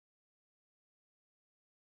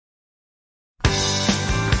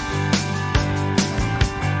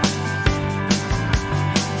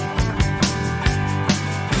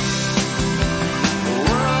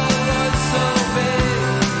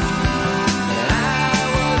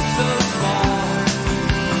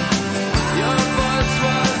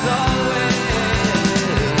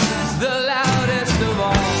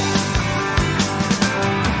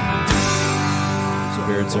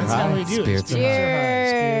Spirits are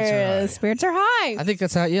high. Cheers. Spirits are high. I think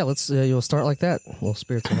that's how. Yeah, let's. You'll start like that. Well,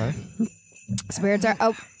 spirits are high. Spirits are.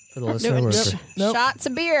 Oh, For the listener, we're- Nope. shots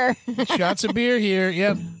of beer. Shots of beer here.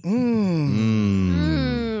 Yep.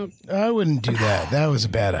 I wouldn't do that. That was a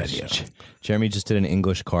bad idea. Jeremy just did an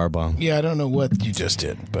English car bomb. Yeah, I don't know what you just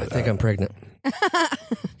did, but I think I'm pregnant.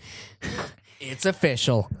 It's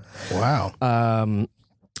official. wow. Are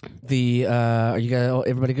you guys?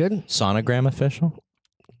 Everybody good? Sonogram official?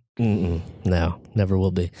 No, never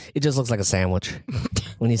will be. It just looks like a sandwich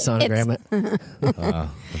when you sonogram it.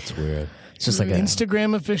 That's weird. It's just like a.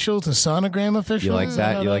 Instagram official to sonogram official. You like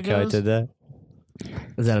that? You like how I did that?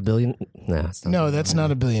 Is that $1 billion? No, it's not. No, that's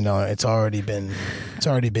not $1 billion. It's already been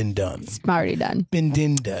done. It's already done. Been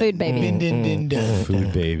din done. Food baby. Been din din done.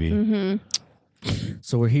 Food baby.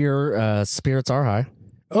 So we're here. Spirits are high.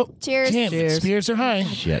 Oh, Cheers. damn, Cheers. spirits are high.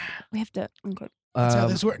 Shit. We have to. Okay. That's how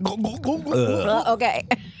this works. Go, go, go, go. Okay.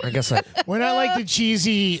 I guess I. We're not like the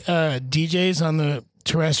cheesy DJs on the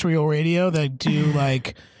terrestrial radio that do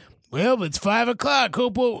like, well, it's 5 o'clock.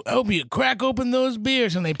 Hope you crack open those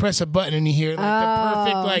beers, and they press a button and you hear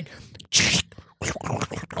like the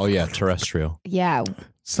perfect Oh, yeah, terrestrial. Yeah.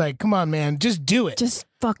 It's like, come on, man, just do it. Just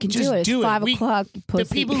fucking Just do it. It's do it. 5 We- o'clock. You The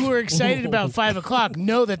pussy. people who are excited about 5 o'clock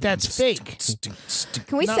know that that's fake.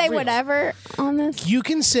 Can we not say real. whatever on this? You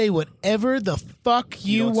can say whatever the fuck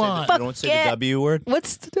you want. You don't say the W word?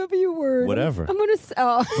 What's the W word? Whatever. I'm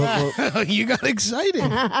gonna. You got excited.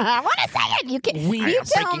 I want to say it. You can. Weenus. You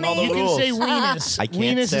tell breaking all the You me. can rules. say weenus. I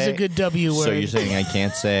can't Weenus say is a good W word. So you're saying I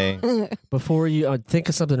can't say? Before you think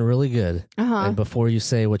of something really good, and before you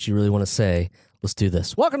say what you really want to say, let's do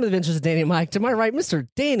this. Welcome to the Adventures of Danny and Mike. To my right, Mr.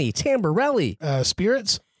 Danny Tamborelli.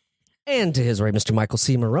 Spirits? And to his right, Mr. Michael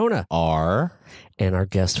C. Morona. R. And our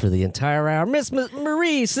guest for the entire hour, Miss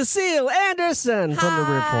Marie Cecille Anderson from the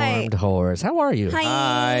Hi. Reformed Whores. How are you?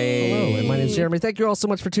 Hi. Hello, and my name's Jeremy. Thank you all so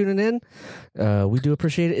much for tuning in. We do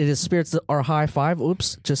appreciate it. It is Spirits that are high five.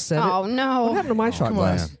 Oops, just said Oh it. What no. happened to my shot Come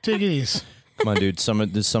on, glass? take it easy. Come on, dude. Some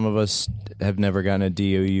of us have never gotten a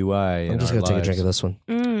DOUI. I'm just going to take a drink of this one.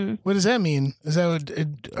 What does that mean? Is that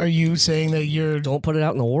what, are you saying that you're? Don't put it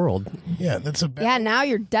out in the world. Yeah, that's a bad. Yeah. Now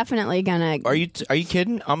you're definitely gonna. Are you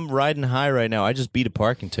kidding? I'm riding high right now. I just beat a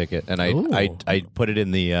parking ticket, and I put it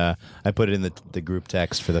in the the group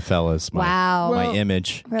text for the fellas. Wow. My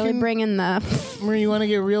image. Really bringing the. Marie, you want to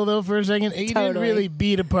get real though for a second? He didn't Totally. really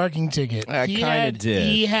beat a parking ticket. I He kinda had- did.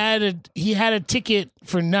 He had a ticket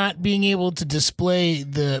for not being able to display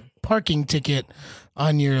the parking ticket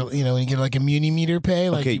on your, when you get like a muni meter pay.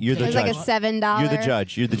 Like Okay, you're the It's judge. like a $7. You're the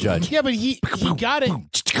judge. You're the judge. Yeah, but he got it.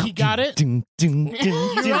 He got it. Ding, ding, ding,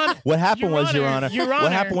 Your ding. Honor- What happened Your was, Your Honor, Honor, Your what Honor,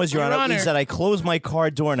 happened was, Your Your Honor, Honor. is that I closed my car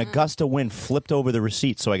door and a gust of wind flipped over the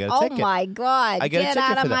receipt, so I got a Oh ticket. my God! I get a Get ticket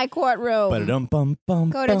out for of that. my courtroom. Ba-da-dum, bum, bum,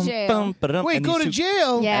 Go to bum, jail. bum, ba-da-dum. Wait, And go these to two-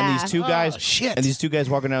 jail. Yeah. And these two guys, shit. and these two guys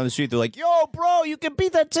walking down the street, they're like, "Yo, bro, you can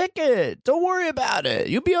beat that ticket. Don't worry about it.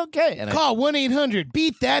 You'll be okay." And Call 1-800.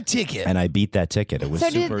 Beat that ticket. I beat that ticket. It was So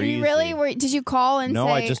did super you easy. really? Did you call and No,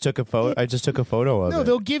 say? I just took a photo. I just took a photo of No, it.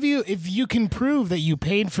 they'll give you if you can prove that you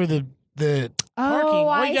paid for the parking. Oh,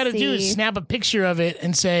 All you I got to do is see. snap a picture of it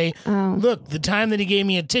and say, Oh. "Look, the time that he gave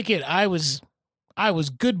me a ticket, I was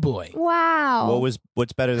good boy." Wow.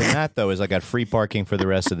 What's better than that though is I got free parking for the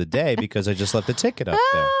rest of the day because I just left the ticket up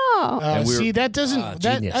there. Oh. And we were- See, that doesn't.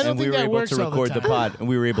 genius. I don't And we think were that able works to all record the the time. pod. And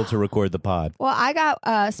we were able to record the pod. Well, I got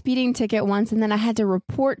a speeding ticket once, and then I had to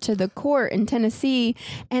report to the court in Tennessee.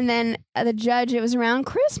 And then the judge, it was around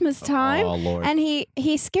Christmas time, Oh, Lord. and he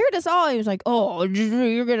scared us all. He was like, "Oh,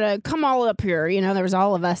 you're gonna come all up here." There was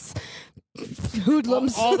all of us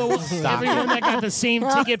hoodlums. All the everyone that got the same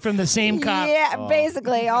ticket from the same cop. Yeah,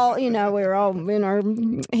 basically, all we were all in our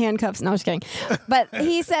handcuffs. No, I was kidding. But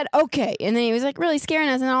he said, "Okay," and then he was like really scaring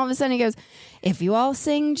us, and all of a sudden he goes, "If you all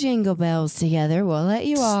sing Jingle Bells together, we'll let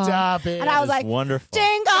you all." Stop it. And I was That's like, wonderful.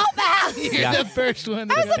 "Jingle Bells!" You're Yeah. the first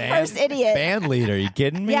one. I was the first idiot. Band leader, are you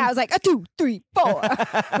kidding me? Yeah, I was like, 2, 3, 4.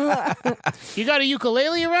 You got a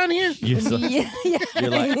ukulele around here? You're, so- yeah, yeah.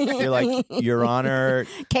 you're like, Your Honor.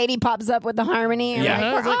 Katie pops up with the harmony. And Yeah. I'm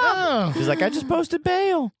I was like, like, "Oh." She's like, I just posted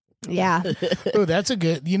bail. Yeah. Oh, that's a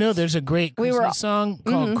good. There's a great We Christmas were- song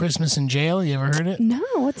called "Christmas in Jail." You ever heard it? No,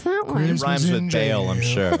 what's that one? Christmas Rhymes in with bail, I'm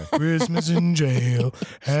jail. sure. Christmas in jail.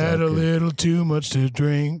 Had a little too much to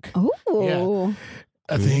drink. Oh.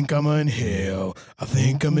 I think I'm in hell. I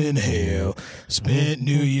think I'm in hell. Spent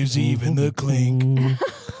New Year's Eve in the clink.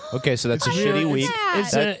 Okay, so that's a really- shitty week.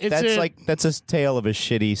 It's That's a tale of a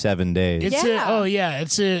shitty 7 days. It's Yeah.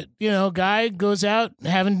 it's a guy goes out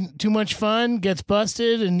having too much fun, gets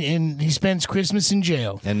busted, and he spends Christmas in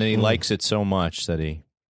jail. And then he likes it so much that he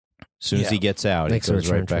As soon as he gets out, Makes he a goes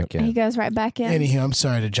right return back trip. He in. goes right back in. Anyhow, I'm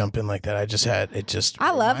sorry to jump in like that. I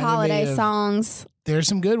love reminded me holiday of- songs. There's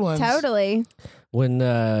some good ones. Totally. When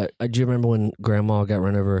do you remember when Grandma got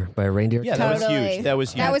run over by a reindeer? Yeah, that was Totally. huge. That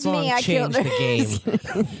was huge. That was me. I killed changed the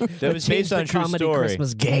game. That was based Changed on the a true comedy story.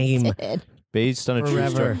 Christmas game. Based on a true Forever.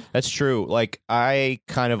 story. That's true. Like, I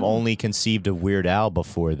kind of only conceived of Weird Al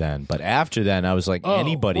before then. But after then, I was like,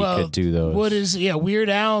 anybody could do those. What is, Weird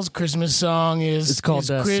Al's Christmas song is It's called, is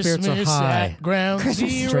Spirits Are Christmas High. at Ground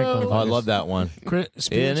Christmas. Zero. Oh, I love that one. Spirits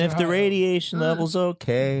And if Are the High. radiation level's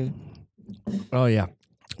okay. Oh yeah.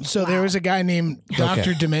 So there was a guy named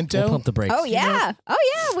Dr. Demento. We'll pump the brakes. Oh yeah.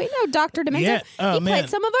 We know Dr. Demento. Yeah. Oh, he man. played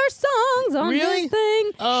some of our songs on Really? this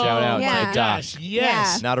thing. Oh, Shout out Yeah. my gosh, doc.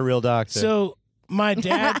 yes. Not a real doctor. So my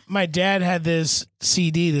dad had this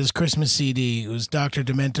CD, this Christmas CD. It was Dr.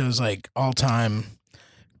 Demento's like all-time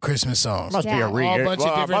Christmas songs. Must be a All a bunch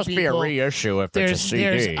of different people. reissue if There's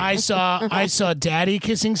I saw Daddy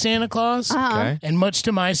kissing Santa Claus. Okay. And much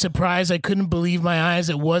to my surprise, I couldn't believe my eyes.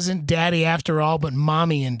 It wasn't Daddy after all, but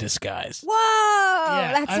Mommy in disguise. Whoa,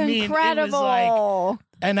 Yeah, that's I mean, it was incredible.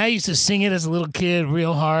 And I used to sing it as a little kid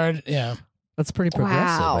real hard. Yeah. That's pretty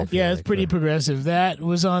progressive. Wow. I feel Yeah, it's like, pretty progressive. That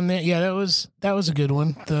was on there. Yeah, that was a good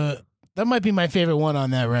one. That might be my favorite one on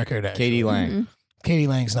that record, actually. Katie Lang. Katie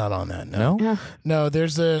Lang's not on that. No. No? No,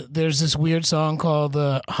 there's this weird song called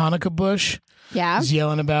Hanukkah Bush. Yeah. He's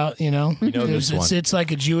yelling about, You know there's- this one. it's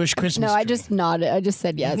like a Jewish Christmas No, I tree. just nodded. I just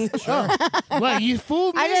said yes. Well, you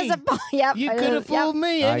fooled me. I just, yep. You I could have just- yep. fooled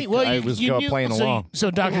me. I was playing along.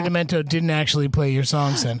 So Dr. Demento didn't actually play your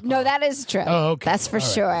songs then? No, that is true. Oh, okay. That's for All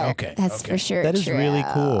right. sure. Okay, That's okay. for sure. That is true. really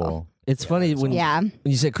cool. It's funny when Yeah. when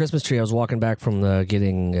you said Christmas tree. I was walking back from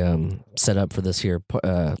getting set up for this here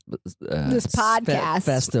This podcast.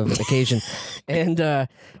 festive occasion, and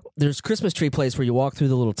there's Christmas tree place where you walk through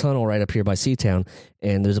the little tunnel right up here by Seatown,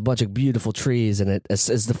 and there's a bunch of beautiful trees. And as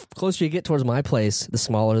the closer you get towards my place, the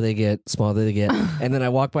smaller they get, and then I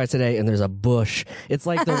walk by today, and there's a bush. It's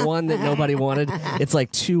like the one that nobody wanted. It's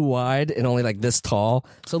like too wide and only like this tall,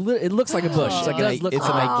 so it looks like a bush. It's, like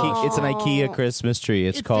it's an IKEA Christmas tree.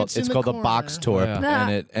 It's It called fits in the a corner. box torp,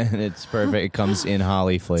 Yeah. and it's perfect. It comes in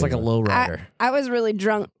holly flavor. It's like a low rider. I was really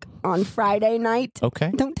drunk on Friday night.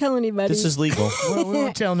 Okay, Don't tell anybody. this is legal. Well, we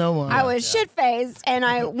won't tell no one. I was shit faced, and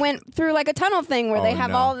I went through like a tunnel thing where they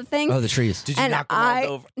have no. all the things. Oh, the trees. Did you and knock them all I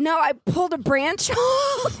over? no, I pulled a branch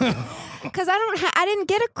off because I didn't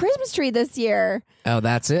get a Christmas tree this year. Oh,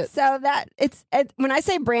 that's it. So that it's when I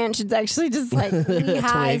say branch, it's actually just like knee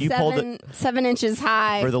high, You pulled 7 inches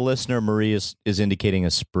high. For the listener, Marie is indicating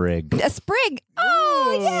a sprig. A sprig.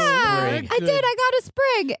 Oh yeah, sprig. I did. I got a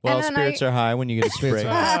sprig. Well, and then spirits are high when you get a sprig.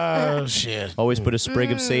 Oh, shit. Always put a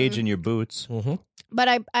sprig of sage in your boots. But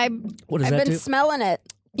What does I've that been do? smelling it.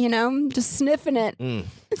 Just sniffing it.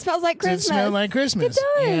 It smells like Does it Christmas. smell like Christmas? It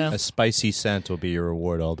does. Yeah. A spicy scent will be your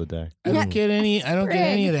reward all the day. I don't get any. I don't get Sprig.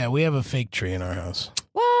 any of that. We have a fake tree in our house,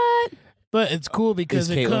 What? but it's cool because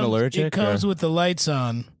Is it Caitlin comes. allergic, It comes or- with the lights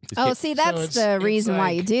on. Oh, see, that's it's- the it's reason why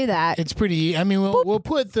like- you do that. It's pretty. I mean, we'll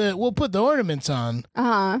put the ornaments on,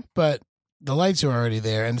 but the lights are already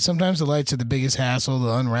there, and sometimes the lights are the biggest hassle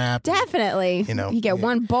to unwrap. Definitely. You get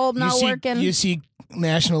one bulb not working. You see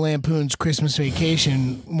National Lampoon's Christmas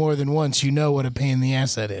Vacation more than once, you know what a pain in the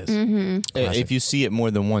ass that is. Mm-hmm. If you see it more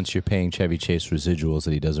than once, you're paying Chevy Chase residuals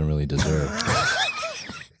that he doesn't really deserve.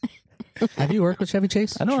 Have you worked with Chevy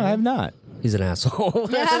Chase? I know I have not. He's an asshole. You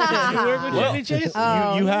work with Chevy Chase?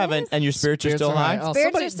 You haven't, and your spirits are still high. Oh, Spirits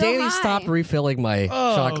somebody, are still Danny, high. stop refilling my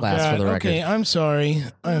Oh, shot glass God. for the record. Okay, I'm sorry.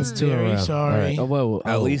 I'm very sorry. All right. Oh, whoa.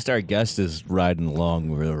 At least our guest is riding along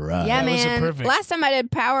with the ride. yeah, That was a man. perfect- Last time I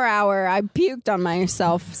did Power Hour, I puked on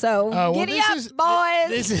myself. So well, giddy this up, is-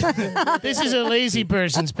 boys. This is a lazy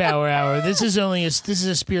person's power hour. This is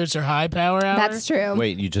a spirits are high power hour. That's true.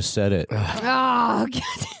 Wait, you just said it. Oh,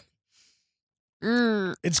 God.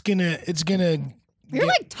 It's gonna. You're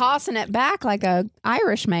like tossing it back like a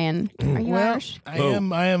Irish man. Are you Well, Irish? I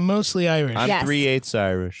am mostly Irish. I'm Yes. 3/8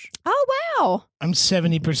 Irish. Oh, wow. I'm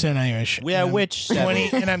 70% Irish. Yeah, And which 20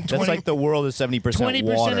 and I'm 20. That's like the world is 70% 20%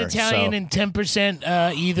 water. Italian so. and 10%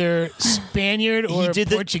 either Spaniard He or did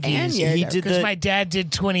the- Portuguese. Spaniard. He did Because the my dad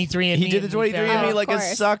did 23 and he did the 23 Oh, and me of like a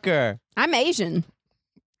course. sucker. I'm Asian.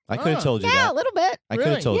 I could have told you Yeah, a that. little bit. I could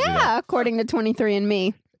have Really? told you that. Yeah, according to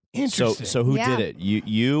 23andMe. Interesting. So who Yeah. did it?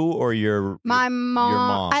 You or your My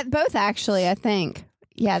mom. mom. Both, actually, I think.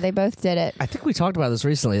 Yeah, they both did it. I think we talked about this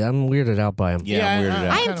recently. I'm weirded out by him. Yeah, I'm weirded out.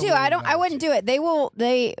 I am kinda too. worried I about wouldn't do it. They will.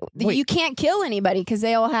 Wait. You can't kill anybody because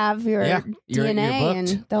they'll have your Yeah, you're DNA booked.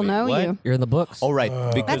 and they'll Wait, know what? you. You're in the books. Oh right,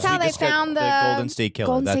 because That's how we they just got found the the Golden State Killer.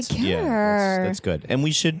 Golden that's State yeah, Killer. that's good. And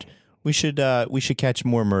We should catch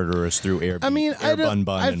more murderers through Airbnb. I mean, I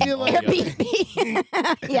feel like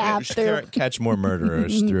Airbnb. Yeah, through catch more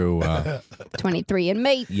murderers through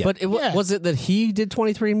 23andMe. Yeah. But was it that he did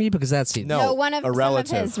 23andMe? Because that's No, one of a some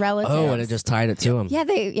relative. of his relatives. Oh, and it just tied it to him.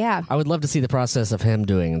 Yeah. I would love to see the process of him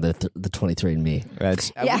doing the 23andMe.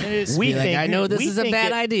 That's Yeah. we Be like, think I know this is a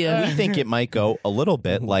bad idea. We think it might go a little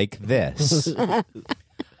bit like this.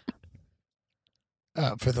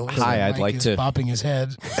 for the listener, Hi, I'd Mike like is to- bopping his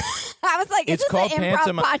head. I was like, It's is this called an improv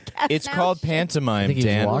pantomime. podcast It's now? called I pantomime, think he's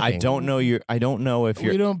Dan. I walking. don't know if We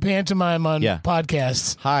you're. don't pantomime on Yeah.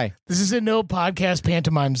 podcasts. Hi, This is a no podcast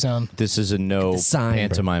pantomime zone. this is a no Sign.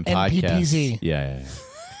 pantomime And podcast. PPZ. Yeah.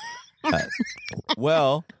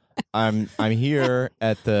 Well, I'm here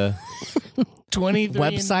at the 23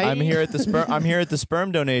 Website? I'm here at the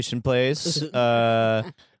sperm donation place.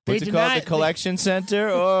 They What's it called? denied- The collection center?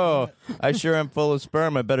 Oh, I sure am full of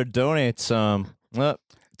sperm. I better donate some. Well,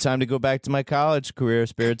 time to go back to my college career.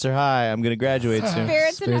 Spirits are high. I'm going to graduate soon.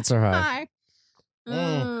 Spirits are high.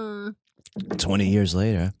 Mm. 20 years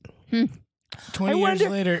later. 20 years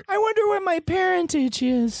later. I wonder what my parentage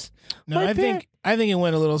is. No, I think it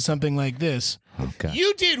went a little something like this. Okay.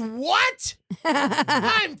 You did what?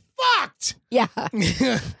 I'm fucked. Yeah.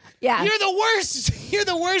 Yeah. You're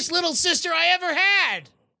the worst little sister I ever had.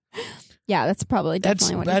 Yeah, that's probably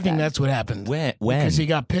definitely what he I think said. that's what happened. When? Because he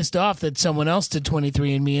got pissed off that someone else did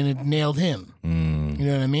 23andMe and it nailed him. You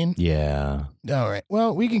know what I mean? Yeah. All right.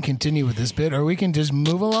 Well, we can continue with this bit, or we can just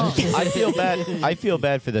move along. I feel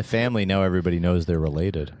bad for the family. Now everybody knows they're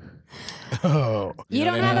related. Oh, You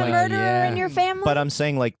don't what I have mean? a Like, murderer yeah. in your family? But I'm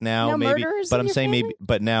saying like now No maybe. murderers But in I'm your saying family? maybe.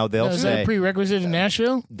 But now they'll is that say a prerequisite in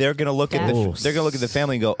Nashville? they're gonna look at Yeah. they're gonna look at the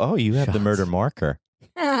family and go, oh, you have the murder marker.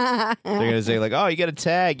 They're gonna say like, oh, you got a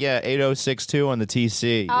tag, 8062 on the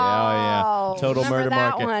TC, Oh, total remember murder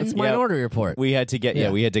that marker. one. It's Minority Report. We had to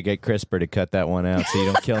get we had to get CRISPR to cut that one out so you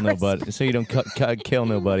don't kill nobody, so you don't kill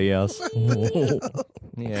nobody else.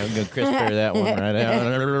 Yeah, I'm gonna CRISPR that one right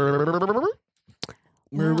out.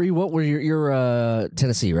 Marie, what were your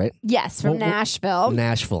Tennessee, right? Yes, from What- Nashville.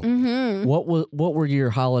 Nashville. Mm-hmm. What were your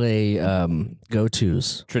holiday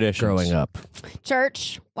go-tos Traditions. growing up?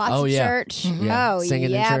 Church. Lots Oh, of yeah. church. Yeah. Oh, Singing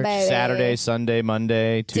in yeah, church. baby. Saturday, Sunday,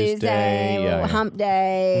 Monday, Tuesday. Yeah. hump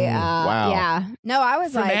day. Wow. Yeah. No, I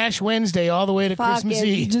was From like, Ash Wednesday all the way to fuck Christmas it,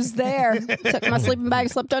 Eve. just there. Took my sleeping bag,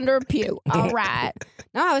 slept under a pew. All right.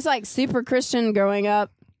 No, I was like super Christian growing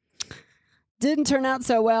up. Didn't turn out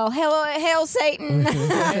so well. Hail Satan. For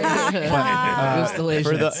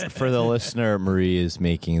the listener, Marie is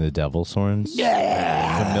making the devil's horns.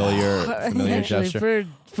 Familiar Actually, gesture.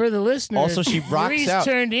 for the listener, Also, she rocks Marie's out.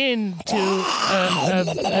 turned into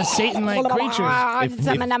a Satan-like creature. If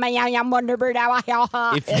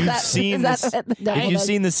you've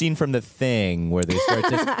seen the scene from The Thing where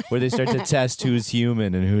they start to test who's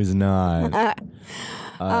human and who's not.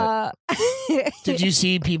 Did you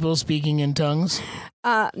see people speaking in tongues?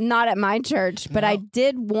 Not at my church, but I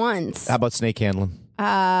did once. How about snake handling?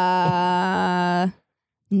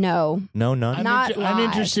 No. No, none. Not I'm live.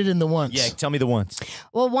 interested in the once. Yeah, tell me the once.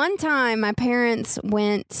 Well, one time my parents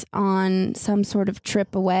went on some sort of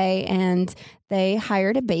trip away and they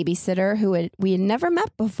hired a babysitter who we had never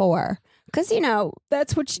met before. Because,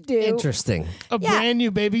 that's what you do. Interesting. A brand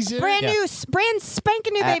new babysitter? Brand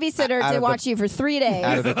spanking new babysitter out to of watch you for 3 days.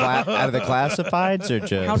 Out of the classifieds or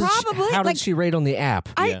just? Probably. How did she rate on the app?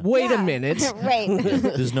 Wait a minute. Wait.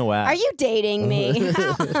 There's no app. Are you dating me?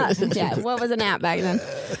 Yeah, what was an app back then?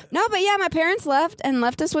 No, but yeah, my parents left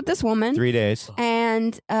us with this woman. 3 days.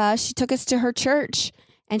 And she took us to her church.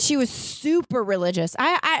 And she was super religious.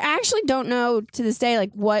 I actually don't know to this day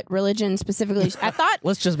like what religion specifically. I thought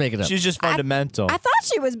Let's just make it up. She's just fundamental I thought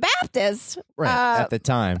she was Baptist. Right, at the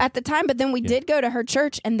time. But then we did go to her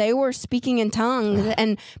church and they were speaking in tongues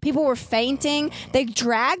and people were fainting. They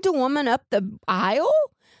dragged a woman up the aisle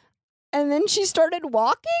and then she started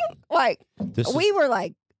walking. Like we were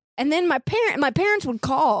like, and then my parents would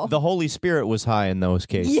call. The Holy Spirit was high in those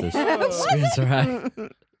cases. Yeah, Spirits are high.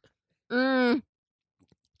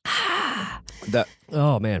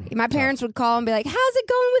 Oh man. My parents would call and be like, "How's it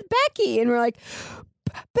going with Becky?" And we're like,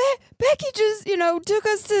 "Becky just, took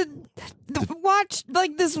us to watch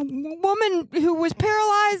like this woman who was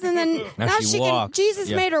paralyzed, and then now she she walks. can. Jesus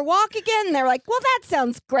Yeah. made her walk again." And they're like, "Well, that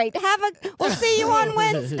sounds great. We'll see you on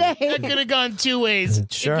Wednesday." That could have gone two ways.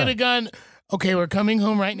 Sure. It could have gone, Okay, we're coming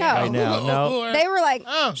home right now. No. Right now, no. Or- They were like,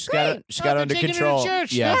 oh, She got it. She got it under taking her to control.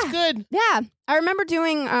 church. Yeah. That's good. yeah. I remember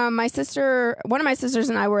doing one of my sisters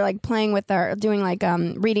and I were like playing with her, doing like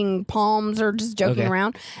reading palms or just joking Okay.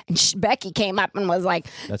 around. And Becky came up and was like,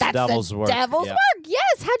 That's "That's devil's the work." devil's Yeah. work."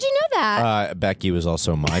 Yes, how'd you know that? Becky was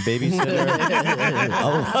also my babysitter.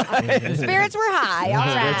 Spirits were high. All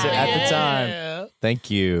Spirits right. at the time. Yeah. Thank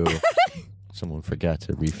you. Someone forgot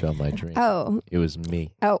to refill my drink. Oh, It was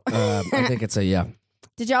me. oh. I think it's a yeah.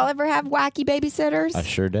 Did y'all ever have wacky babysitters? I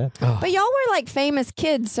sure did. But y'all were like famous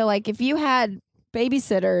kids, so like if you had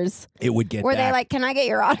babysitters, It would get were back. they like, "Can I get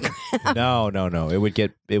your autograph?" No. It would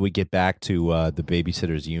get back to the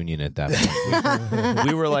babysitters union at that point.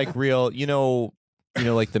 We were like real,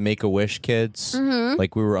 like the Make-A-Wish kids. Mhm.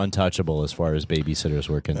 Like we were untouchable as far as babysitters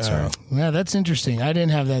were concerned. Yeah, that's interesting. I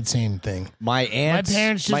didn't have that same thing. My aunts,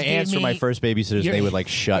 parents just gave were my me- first babysitters. You're- They would like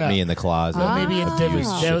shut Yeah. me in the closet. Well, maybe it's Ah. different.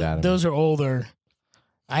 Use shit out of Those are older.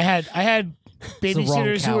 I had the wrong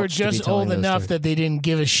babysitters who were couch to be just telling old those enough stories. that they didn't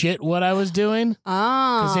give a shit what I was doing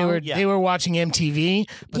because Oh. they were watching MTV.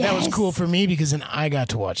 But that was Yes. cool for me because then I got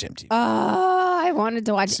to watch MTV. Oh, I wanted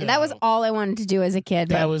to watch So- it. That was all I wanted to do as a kid.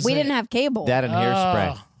 That but was we it. didn't have cable. That and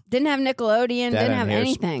hairspray. Oh, Didn't have Nickelodeon. That Didn't and have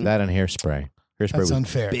anything. That and hairspray. Hairspray that's was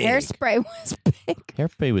unfair. big. Hairspray was big.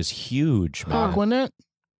 Hairspray was huge, man. Fuck, wasn't it?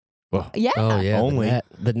 Yeah. Oh yeah, Only.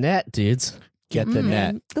 the net dudes. Get the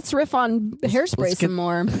net. Let's riff on hairspray let's some get-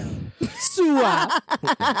 more.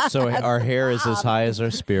 So our hair is as high as our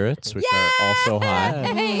spirits, which are also high.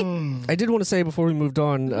 Hey, I did want to say before we moved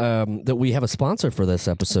on that we have a sponsor for this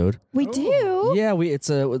episode. we do. Yeah, it's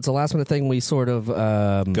a last minute thing. We sort of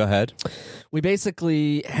Go ahead. we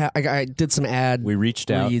basically I did some ad We reached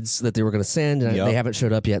out. reads that they were going to send, and Yup. they haven't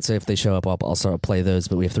showed up yet. So if they show up, I'll start to play those.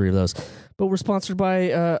 But we have 3 of those. But we're sponsored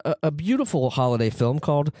by a beautiful holiday film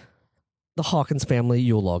called The Hawkins Family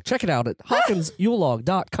Yule Log. Check it out at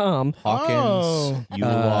HawkinsYuleLog.com. Hawkins,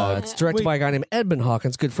 It's directed by a guy named Edmund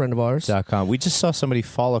Hawkins, good friend of ours. Yulelog.com. We just saw somebody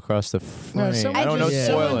fall across the frame. someone I don't know just-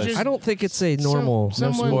 someone spoilers. just- I don't think it's a normal.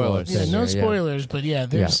 Someone- no spoilers. Yeah, thing no there, yeah. spoilers, but yeah,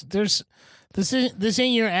 there's this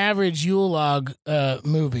ain't your average Yule log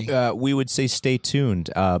movie. We would say stay tuned,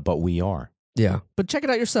 but we are. Yeah, but check it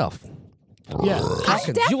out yourself. Yeah,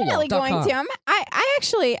 I'm definitely going to. I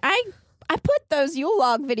actually put those Yule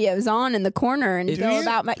log videos on in the corner and go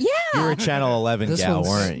about my You were yeah. a Channel 11 This gal, one's-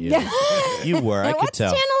 weren't you? You were. I Now, could what's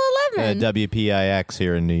tell. Channel 11? WPIX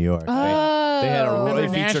here in New York. Oh. They had they Remember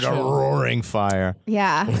featured a Nashville? roaring fire.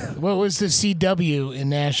 Yeah. what was the CW in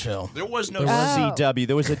Nashville? There was no Oh. CW.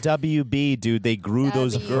 There was a WB, dude. They grew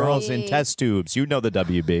those WB. girls in test tubes. You know the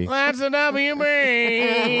WB. That's the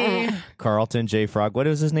WB. Carlton J. Frog. What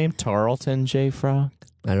was his name? Tarleton J. Frog?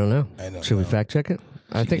 I don't know. I don't Should we know. fact check it?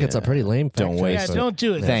 I think it's a pretty lame fact Don't check. waste Yeah, it. don't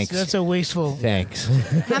do it. Thanks. That's a wasteful. Thanks.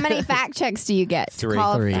 How many fact checks do you get? 3.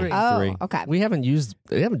 Call it- 3. Oh, 3. okay. We haven't done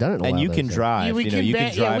it in a And while. you can though, so. drive. Yeah, we you know, can you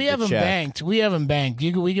bank. can drive Yeah, we the haven't check. banked. We haven't banked.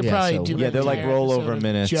 We could Yeah, probably so do. we- Yeah, they're like entire rollover episode of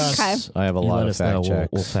minutes. Just, Okay. I have a You lot let of us know.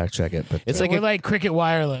 fact We'll checks. fact check it. But It's like we're a, like Cricket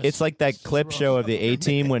Wireless. it's like that clip show of the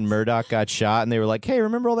A-Team when Murdoch got shot, and they were like, "Hey,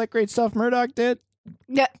 remember all that great stuff Murdoch did?"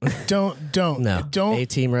 Yeah. don't No. don't.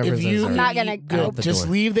 A-Team If represents you, our- I'm not gonna go. out the Just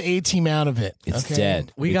door. leave the A-Team out of it. It's okay?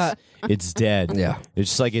 dead. We It's- got- It's dead. Yeah. It's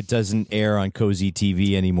just like it doesn't air on Cozy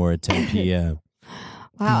TV anymore at 10 p.m.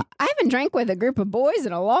 Wow. I haven't drank with a group of boys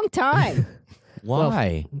in a long time.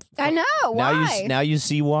 Why? I know. Why? Now you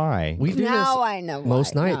see why. we do now this I know. Why.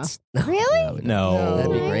 most No. nights. Really? No.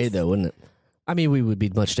 That'd be Nice. great, though, wouldn't it? I mean, we would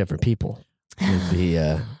be much different people. We'd be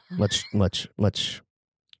much.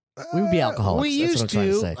 We would be alcoholics. We That's used what I'm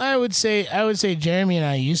trying to say. I would say Jeremy and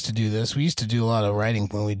I used to do this. We used to do a lot of writing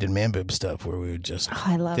when we did Man Boob stuff, where we would just Oh,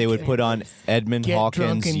 I love They would doing put on this. Edmund Get drunk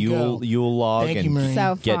Hawkins and Yule go. log Thank you, and Marie.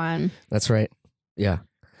 So Get- fun. That's right. Yeah.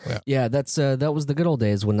 Yeah, that's that was the good old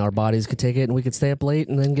days when our bodies could take it and we could stay up late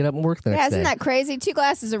and then get up and work the Yeah, next isn't day. that crazy? 2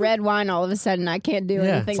 glasses of red wine, all of a sudden I can't do Yeah,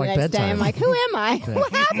 anything it's the like next day. bedtime. I'm like, who am I?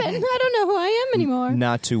 What happened? I don't know who I am anymore.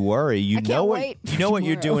 Not to worry. You I can't know what wait you know what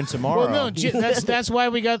you're tomorrow. doing tomorrow. Well, no, that's why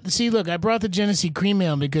we got. See, look, I brought the Genesee Cream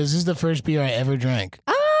Ale because this is the first beer I ever drank.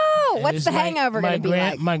 Oh, And what's it's the my- hangover my going to be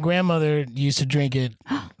like? My grandmother used to drink it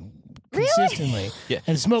consistently Yeah.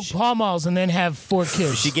 and smoke Pall Malls and then have 4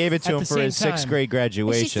 kids. she gave it to at him the for his same 6th time. grade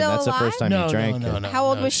graduation. still That's the first time No, he drank no, it. no. How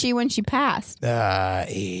old was she when she passed?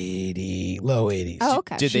 80, low 80s. Oh,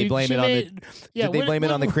 okay. Did they blame it on the Yeah, Did they what- blame it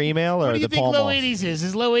what- on the cream ale What or do you the think Pall low Mall? 80s is?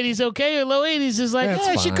 Is low 80s okay or low 80s is like,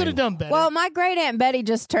 That's she fine. could have done better. Well, my great aunt Betty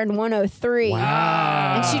just turned 103.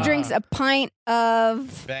 wow. And she drinks a pint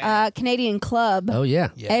of Canadian Club Oh yeah.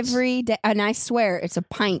 Yes. every day, and I swear it's a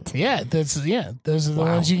pint. Yeah, those are the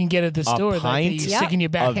ones you can get at the store. That pint? you stick in your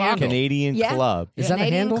back Of pocket. Canadian Yeah. Club. Is that a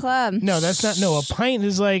Canadian handle? Club. No, that's not. No, a pint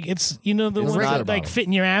is like it's the ones not that a like bottle. fit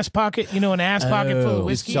in your ass pocket. An ass pocket full of Oh.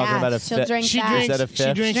 whiskey. Talking about a she'll fit- drink She that. drinks. Is that a She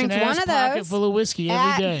fifth? drinks Drinks an one ass of pocket those. full of whiskey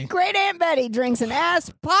every day. Great Aunt Betty drinks an ass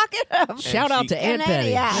pocket of. Shout out to Aunt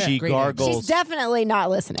Betty. Yeah. She Great gargles. She's definitely not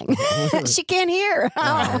listening. She can't hear.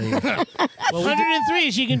 Oh.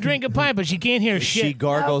 103. She can drink a pint, but she can't hear She shit.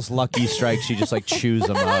 gargles Lucky Strikes. She just like chews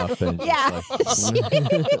them up. And just, Yeah.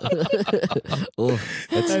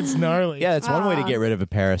 That's gnarly. yeah, it's one way to get rid of a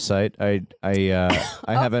parasite. I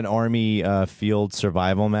have an army field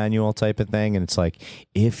survival manual type of thing, and it's like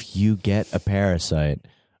if you get a parasite,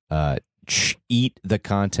 eat the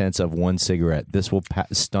contents of one cigarette. This will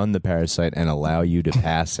stun the parasite and allow you to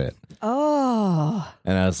pass it. Oh.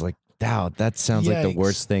 And I was like, wow, that sounds like the Yikes.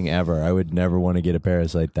 worst thing ever. I would never want to get a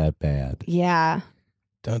parasite that bad. Yeah.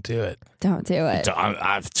 Don't do it. Don't do it.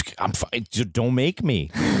 I'm fine. Don't make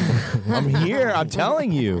me. I'm here. I'm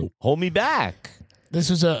telling you. Hold me back. This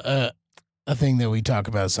was a thing that we talk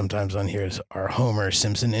about sometimes on here is our Homer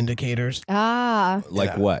Simpson indicators. Ah.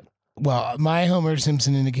 Like Yeah. what? Well, my Homer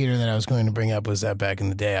Simpson indicator that I was going to bring up was that back in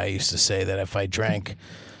the day, I used to say that if I drank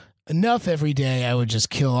enough every day, I would just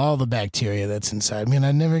kill all the bacteria that's inside me and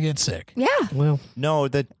I'd never get sick. Yeah. Well, No,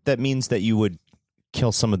 that means that you would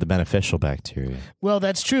kill some of the beneficial bacteria. Well,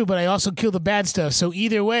 that's true, but I also kill the bad stuff. So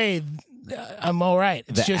either way, I'm all right.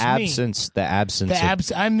 It's just me. The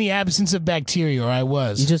absence. I'm the absence of bacteria, or I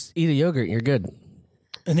was. you just eat a yogurt, you're good.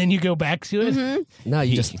 And then you go back to it? No,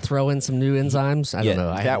 you just throw in some new enzymes. I Yeah, don't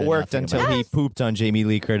know. I that know worked nothing until about he pooped on Jamie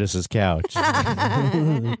Lee Curtis's couch. We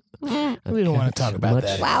don't want to talk about Much-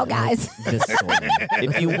 that. Wow, guys. this sort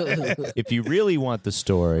of- if you really want the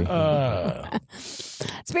story,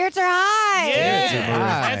 Spirits are high.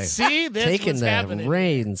 Yeah. See? That's Taking what's the happening.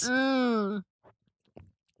 reins. Mm.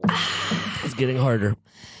 It's getting harder.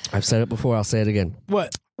 I've said it before. I'll say it again.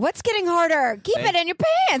 What? What's getting harder? Keep it in your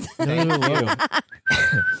pants.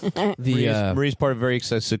 Marie's part of a very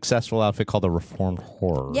successful outfit called the Reformed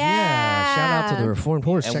Horror. Yeah. Shout out to the Reformed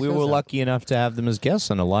Horse. And Check we those were out. lucky enough to have them as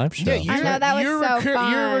guests on a live show. Yeah, I know, that was you're so You're a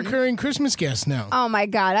fun. recurring Christmas guest now. Oh my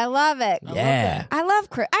God, I love it. Yeah. I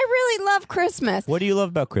really love Christmas. What do you love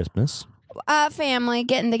about Christmas? Family,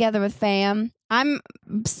 getting together with fam. I'm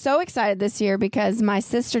so excited this year because my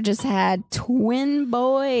sister just had twin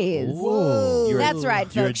boys. Whoa. You're a- That's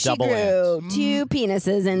right, you're a folks. She double grew aunt. 2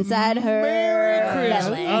 penises inside her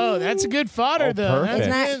belly. Oh, that's a good fodder, Oh, though. perfect. Isn't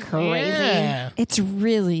That's that good. crazy? Yeah. It's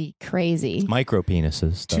really crazy. Micro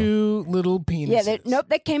penises. Though. 2 little penises. Yeah,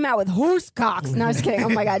 they came out with horse cocks. No, I was kidding. Oh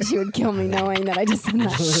my God, she would kill me knowing that I just said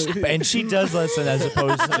that. And she does listen as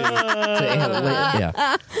opposed to.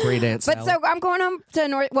 Yeah. Great aunt But Sally. so I'm going home to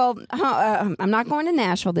North. Well, I'm not going to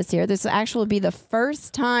Nashville this year. This will actually be the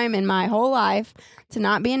first time in my whole life to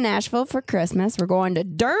not be in Nashville for Christmas. We're going to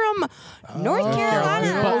Durham, North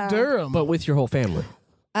Carolina. Bull Durham. But with your whole family.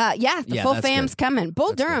 Yeah, the Yeah, full that's fam's good. coming.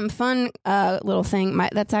 Bull Durham, fun little thing.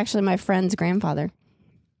 That's actually my friend's grandfather.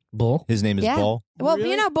 Bull. His name is Yeah. Bull. Well,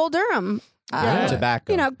 Really? you know Bull Durham. Yeah.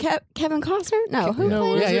 Tobacco. You know Kevin Costner? No, who no,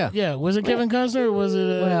 played was it? Yeah, it, yeah. Was it Kevin Costner or was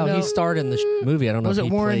it? Well, no. he starred in the movie. I don't know Was if it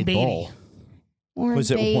he Warren played Beatty? Bull. Warren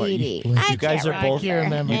Was it Warren- Beatty. you I guys can't are both- I can't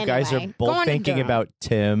remember. You guys are Anyway, both going to thinking Durham. about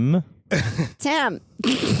Tim. Tim.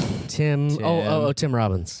 Tim. Oh, Tim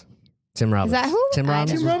Robbins. Tim Robbins. that who? Tim I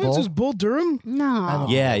Robbins. don't Tim was Robbins Bull? was Bull Durham? No.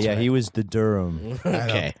 Yeah, that's yeah, right. he was the Durham.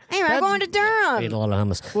 Okay. Anyway, I'm going to Ate Durham. a lot of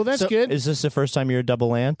hummus. Well, that's So- good. Is this the first time you're a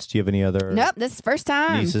double aunt? Do you have any other Nope, this is the first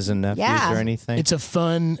time. nieces and nephews Yeah. or anything? It's a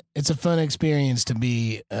fun experience to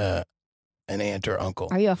be an aunt or uncle.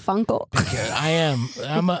 Are you a funkle? I am.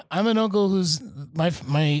 I'm an uncle who's my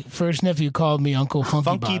first nephew called me Uncle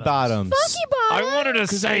Funky Bottoms. I wanted to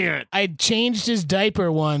say it. I changed his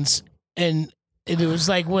diaper once, and it was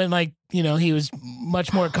like when he was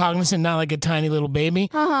much more cognizant, not like a tiny little baby.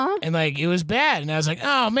 Uh-huh. And it was bad. And I was like,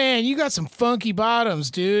 oh man, you got some funky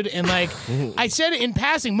bottoms, dude. And I said it in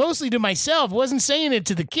passing, mostly to myself, wasn't saying it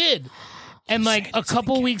to the kid. And a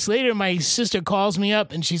couple weeks later, my sister calls me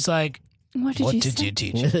up and she's like, What did what you did say? you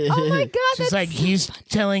teach him? Oh my God, She's that's like, he's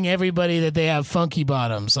telling everybody that they have funky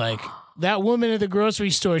bottoms. That woman at the grocery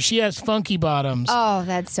store, she has funky bottoms. Oh,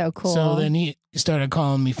 that's so cool. So then he started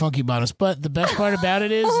calling me Funky Bottoms. But the best part about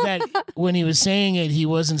it is that when he was saying it, he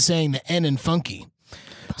wasn't saying the N in funky.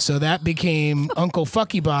 So that became Uncle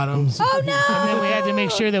Fucky Bottoms. Oh no! And then we had to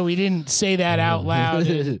make sure that we didn't say that out loud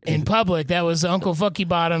in public. That was Uncle Fucky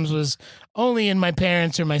Bottoms was only in my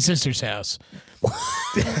parents' or my sister's house.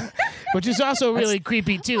 Which is also really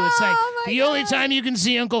creepy too. It's like, Oh The only time you can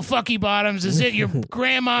see Uncle Fucky Bottoms is at your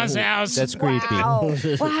grandma's house. That's creepy. Wow.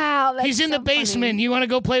 Wow. That's He's in so the basement. funny. You want to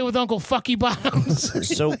go play with Uncle Fucky Bottoms?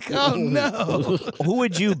 So, Oh no! who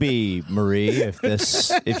would you be, Marie,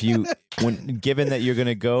 given that you're going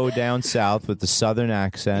to go down south with the southern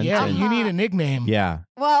accent? Yeah, and- you need a nickname. yeah.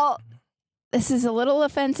 Well, this is a little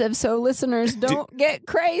offensive, so listeners don't get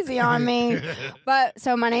crazy on me. But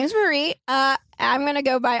so my name's Marie. I'm gonna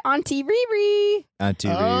go by Auntie Riri. Auntie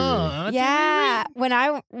Riri. Auntie Yeah, when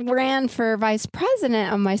I ran for vice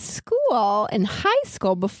president of my school in high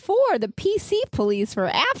school before the PC police were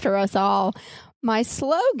after us all, my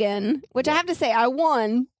slogan, which I have to say I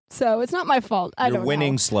won, so it's not my fault. I Your don't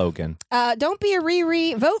winning know. slogan. Don't be a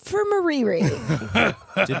Riri, vote for Marie.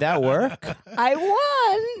 Did that work? I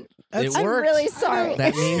won. It I'm worked. really sorry.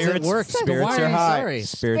 That means it works. But Spirits why are are you high. sorry?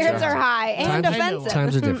 Spirits are high and Times- offensive.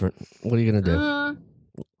 Times are different. What are you gonna do?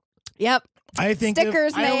 Yep. I think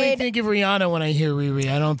Stickers I only made. think of Rihanna when I hear Riri.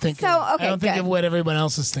 I don't think. So, I okay, don't think good. of what everyone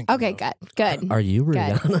else is thinking. Okay, of. good. Are you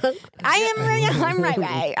Rihanna? I am Riri. I'm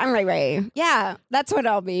Ray. I'm Ray. Yeah, that's what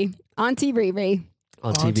I'll be. Auntie Riri.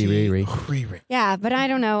 On TV, Riri. Riri. Yeah, but I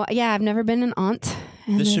don't know. Yeah, I've never been an aunt.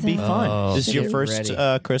 And This should be there's a- fun. Oh, This is your get first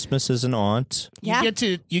ready. Christmas as an aunt. Yeah.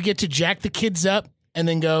 You get to jack the kids up and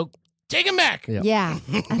then go take them back. Yeah. Yeah,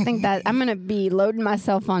 I think that I'm gonna be loading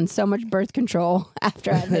myself on so much birth control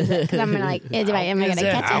after I visit because I'm gonna like, am I gonna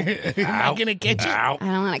catch it? Am I gonna catch it? I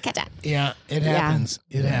don't want to catch it. Yeah, it happens.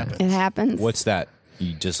 It happens. It happens. What's that?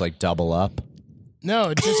 You just like double up? No,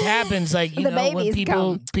 it just happens. Like you The know, when babies people,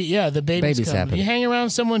 come. the babies come. happen. You hang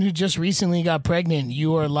around someone who just recently got pregnant,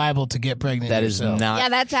 you are liable to get pregnant. That is yourself. not. Yeah,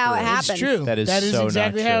 that's how it true. happens. It's true. That is so not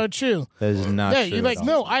exactly true. how it's true. That is not Yeah, true. you're like, at all.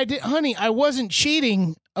 no, I did, honey. I wasn't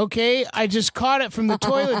cheating. Okay, I just caught it from the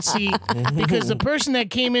toilet seat because the person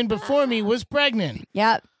that came in before me was pregnant.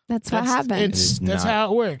 Yep, that's what happens. is That's not.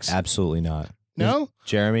 how it works. Absolutely not. No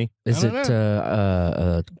Jeremy? Is I it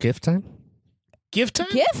don't gift time? gift time.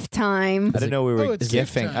 Gift time. I didn't know we Oh, were it's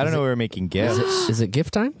gift gifting. time. I don't know we were making gifts. Is it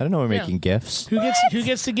gift time? I don't know we're Yeah. making gifts. Who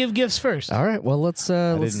gets to give gifts first? All right. Well, let's.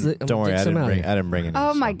 I let's didn't, I'm don't gonna worry, dig I some didn't out bring. here. I didn't bring it.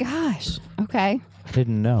 Oh my gosh. Okay. I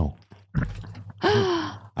didn't know.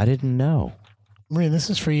 I didn't know. Maria, this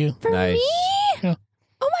is for you. For Nice. me? Yeah.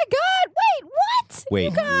 Oh my God. Wait, what? Wait,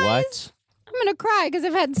 You guys, what? I'm going to cry because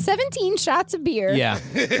I've had 17 shots of beer. Yeah.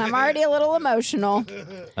 I'm already a little emotional.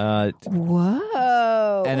 And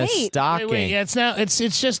Whoa. a Wait. stocking. Wait, yeah, it's now. It's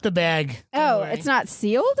just the bag. Don't Oh, worry. it's not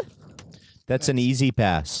sealed? That's an easy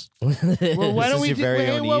pass. Well, why This don't is we your do? very Wait,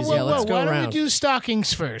 own whoa, easy. whoa, Yeah, let's whoa, go why don't around. we do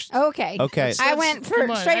stockings first? Okay. Okay. I went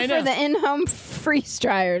come on, I straight know. for the in-home freeze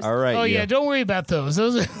dryers. All right. Oh you. yeah, don't worry about those.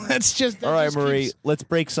 That's just. All right, just Marie. keeps- Let's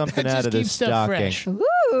break something that out just of this keeps stuff stocking. fresh. Ooh.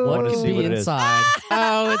 What wanna could see be what it is. inside?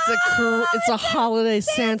 Oh, it's a holiday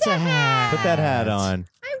Santa hat. Put that hat on.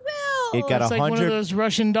 I will. It got It's like one of 100. those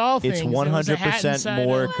Russian doll things. It's There was a hat 100% inside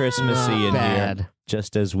more of it. Christmassy in Bad. here.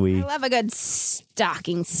 Just as we. I love a good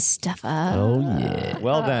stocking stuffer. Oh yeah.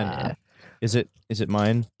 Well then, is it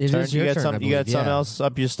mine? It turn? is you your got turn, I You got believe, something yeah. else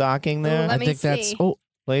up your stocking there, Let I me think that's. see. Oh,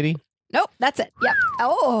 lady? Nope, that's it. Yep.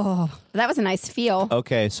 Oh, that was a nice feel.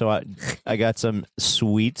 Okay, so I got some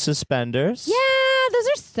sweet suspenders. Yeah, those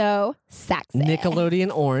are so sexy.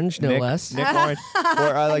 Nickelodeon orange, no less. Nick Orange,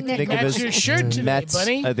 or I like to think of That's as your shirt today, Mets.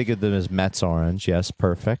 buddy. I think of them as Mets orange. Yes,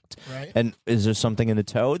 perfect. Right. And is there something in the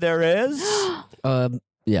toe? There is.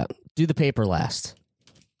 Yeah. Do the paper last.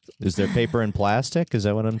 Is there paper and plastic? Is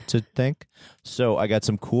that what I'm to think? So I got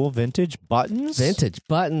some cool vintage buttons. Vintage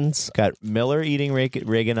buttons. Got Miller eating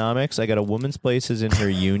Reaganomics. I got a woman's places in her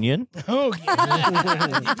union. Oh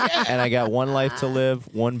yeah. And I got one life to live,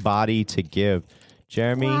 one body to give.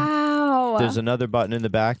 Jeremy, Wow. there's another button in the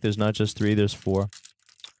back. There's not just 3, there's 4.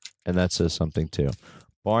 And that says something too.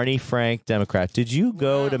 Barney Frank, Democrat. Did you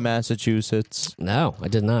go to Massachusetts? No, I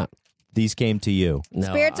did not. These came to you. No.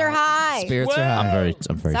 Spirits are high. Spirits are Wow. high.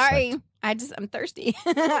 I'm very Sorry. psyched. I'm thirsty.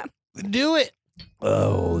 Do it.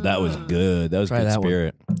 Oh, that was good. That was Try good that one.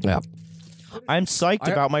 spirit. Yeah. I'm psyched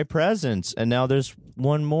I- about my presents. And now there's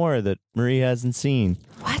one more that Marie hasn't seen.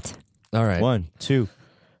 What? All right. 1, 2.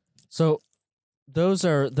 So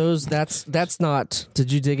that's not.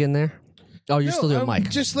 Did you dig in there? Oh, you're still doing Mike.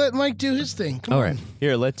 Just let Mike do his thing. Come All on. right.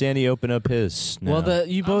 Here, let Danny open up his. Well, now.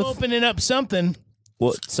 you I'm both. opening up something.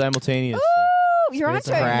 Well, simultaneously. Ooh, you're on Spirits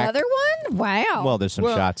to are crack. another one? Wow. Well, there's some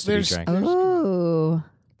Well, shots to be there's- drank. Ooh.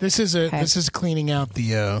 This is cleaning out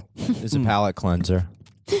the. There's a palate cleanser.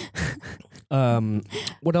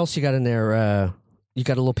 What else you got in there? You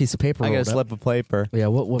got a little piece of paper. I got a rolled up. slip of paper. Yeah.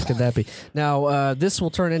 What could that be? Now this will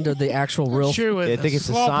turn into the actual real. Sure, with I think it's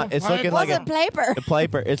a slop of it's looking pipe. like Was it paper? a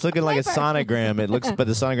paper. It's looking like a sonogram. It looks, but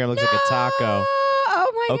the sonogram looks like a taco.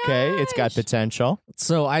 Oh my Okay, it's got potential.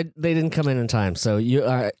 So they didn't come in time. So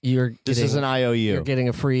you're This getting, is an IOU. You're getting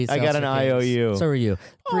a free. I got Seltzer an Kings. IOU. So are you.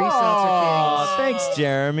 Free Oh, Seltzer Kings. thanks,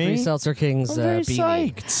 Jeremy. Free Seltzer Kings. I'm very beanie.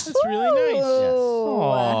 psyched. That's really nice.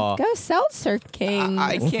 Aw. Go Seltzer King.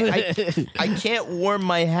 I can't. I can't warm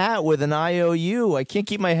my hat with an IOU. I can't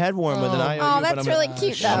keep my head warm with an IOU. Oh, but that's I'm really gonna,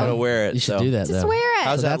 cute, I'm gonna though. wear it. You should so. do that. Just though. wear it.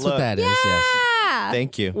 How's So that that's look? what that is. yeah. Yes.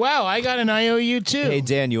 Thank you. Wow, I got an IOU too. Hey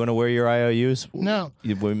Dan, you want to wear your IOUs? No. We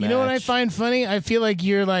You know what I match. find funny? I feel like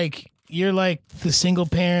you're like the single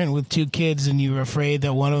parent with 2 kids, and you're afraid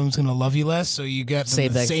that one of them's gonna love you less, so you got them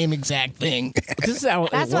Save the that- same exact thing. This is how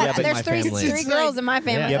it That's works what. in There's my three family. girls in my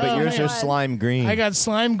family. Yeah, but Oh, yours my are God. slime green. I got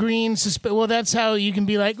slime green. Well, that's how you can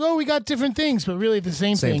be like, oh, we got different things, but really the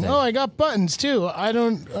same, Same thing. thing. Oh, I got buttons too. I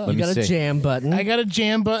don't. Let You me got a see. jam button. I got a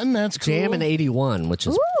jam button. That's cool. Jam in 81, which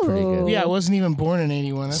is pretty good. Yeah, I wasn't even born in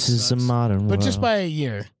 81. That This is a sucks. modern But world. just by a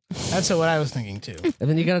year. That's what I was thinking too. And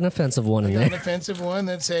then you got an offensive one in I got an there. offensive one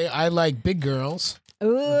that say I like big girls.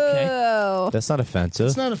 Ooh. That's not offensive.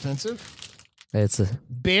 It's not offensive. It's a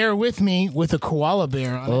Bear with me with a koala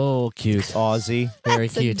bear on it. cute, Aussie. very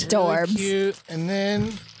That's cute. adorable. Really Dorbs. cute. And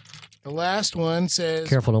then the last one says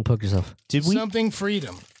Careful, don't poke yourself. Did we? something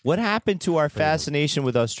freedom. What happened to our fascination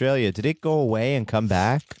with Australia? Did it go away and come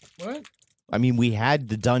back? What? I mean, we had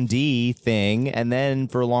the Dundee thing, and then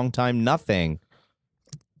for a long time, nothing.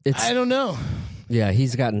 It's I don't know. yeah.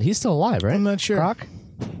 He's still alive, right? I'm not sure.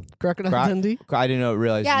 Crocodile Croc- Dundee. I didn't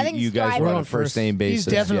realize Yeah, I you, think you he's guys were thriving. on We're a on first name basis.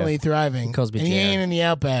 He's definitely thriving. Calls me and he Jan. ain't in the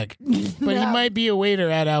Outback. But he might be a waiter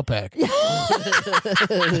at Outback. Yeah.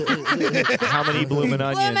 How many bloomin'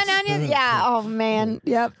 onions? Bloomin' onions. Yeah. Oh man.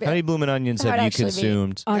 Yep. How many bloomin' onions That have would you actually be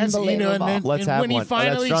consumed? That's, Unbelievable. Let's have when one. he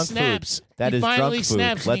finally oh, that's drunk snaps, food. That he is finally drunk food.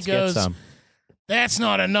 snaps Let's and he goes, get some. That's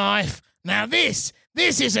not a knife. Now this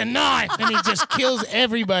is a knife. And he just kills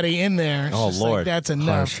everybody in there. It's Oh, just like, Lord. that's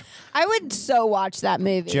enough. I would so watch that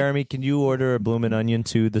movie. Jeremy, can you order a bloomin' onion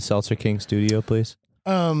to the Seltzer King studio, please?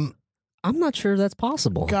 I'm not sure that's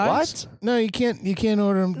possible. Guys, no, you can't. You can't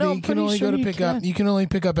order them. No, you I'm can pretty only sure go to you pick up. can. You can only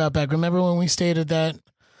pick up Outback. Remember when we stayed at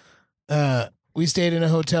that? We stayed in a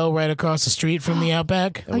hotel right across the street from the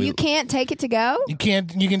Outback. Oh, you can't take it to go? You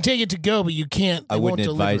can't. You can take it to go, but you can't. I they won't wouldn't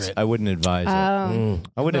deliver advise. it. I wouldn't advise it. I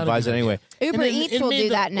wouldn't Not a advise good it anyway. Uber And then Eats it will made do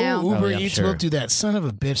the- that now. Ooh, Uber yeah, I'm Eats sure. will do that. Son of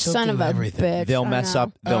a bitch. They'll Son do of a everything. bitch. They'll I mess know.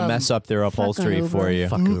 up. They'll mess up their upholstery Uber. for you.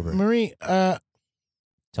 Fuck Uber. Marie,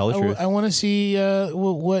 Tell the truth. I want to see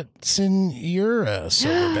what's in your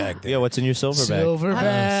silver bag there. Yeah, what's in your silver bag? Silver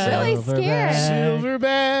bag. Really Silver scared. bag. Silver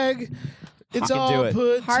bag. It's I can do all it.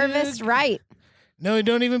 put Harvest to- right. No,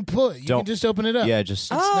 don't even pull it. You Don't. can just open it up. Yeah,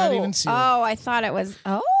 just It's not even sealed. Oh, I thought it was.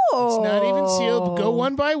 Oh. It's not even sealed. Go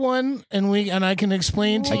one by one, and I can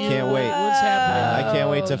explain to I you can't wait. what's happening. I can't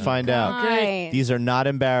wait to find out. Right. These are not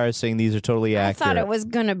embarrassing. These are totally I accurate. thought it was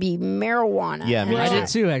going to be marijuana. Yeah, me I too. did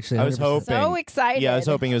too, actually. I was 100%. hoping. So excited. Yeah, I was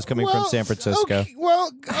hoping it was coming from San Francisco.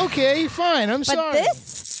 Okay, fine. I'm But sorry.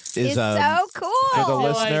 this Is, is so cool. For the Oh.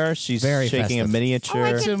 listener, she's Very shaking festive. a miniature. Oh, I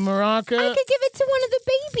It's can- a maraca. I could give it to one of the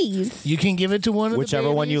babies. You can give it to one of Whichever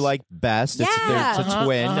the one you babies. like best. It's Yeah. a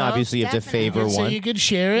twin. Obviously, you have to Definitely. favor So one. you could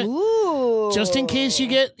share it. Ooh. Just in case you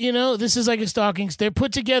get, this is like a stocking. They're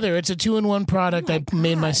put together. It's a 2-in-1 product I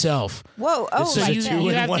made myself. Whoa. Oh, So my you have to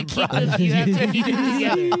two-in-one keep it. You have to keep it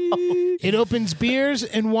together. It opens beers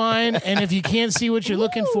and wine, and if you can't see what you're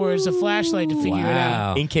looking for, it's a flashlight to figure it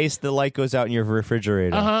out. Wow. In case the light goes out in your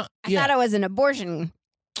refrigerator. I I thought it was an abortion.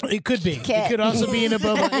 It could be. Kit. It could also be in a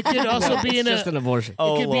bobo. It could also be in It's just a. an abortion.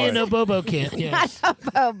 Oh, It could be Lord. in a bobo kit. Yes. A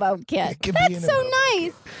Bobo kit. could be in That's a so Bobo.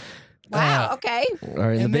 nice. Wow. Okay. All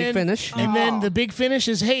right, the And big then- finish. And then the big finish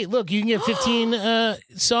is, hey, look, you can get 15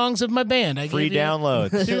 songs of my band. I Free gave you- downloads.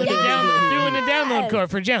 Threw in a download card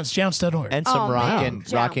for Jounce, jounce.org. And some Oh, man. rockin'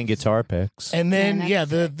 Jounce. guitar picks. And then, Man, yeah,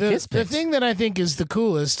 that's the picks. thing that I think is the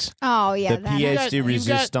coolest, Oh yeah. The that PhD is you've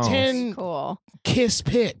got resistance. 10 cool. Kiss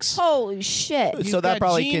picks. Holy shit. You've So that got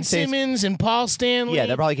probably Gene contains- Simmons and Paul Stanley. Yeah,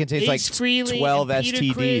 that probably contains like Ace Frehley 12 and Peter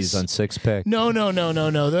STDs Criss. on 6 picks. No.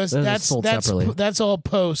 Those are sold separately. That's all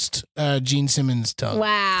post Gene Simmons tongue.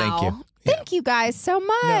 Wow. Thank you. Thank you guys so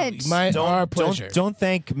much. Our pleasure. Don't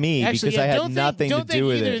thank me Actually, because yeah, I had don't thank- nothing don't to thank do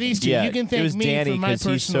with either it. of these two. Yeah, You can it thank was me Danny for my he's so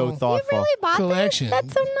personal- You You thoughtful. really bought collection. this?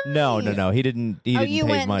 That's so nice. No, he didn't. He Oh, didn't you pay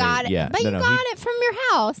went and money. got it. Yeah, But no, you no, got he- it from your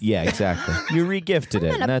house. Yeah, exactly. You regifted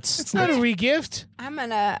it. And that's It's not a regift. I'm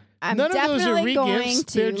gonna. I'm None of those are definitely going re-gifts.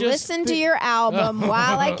 to They're just- listen to your album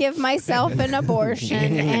while I give myself an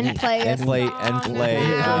abortion and play a song about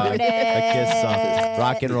a kiss song, it.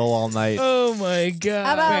 rock and roll all night. Oh my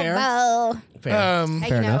god. About Fair. Hey,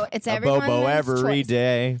 Fair you know, enough. it's A everyone's bobo every choice.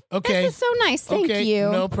 day. Okay. This is so nice. Thank okay,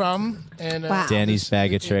 you. No problem. And Wow. Danny's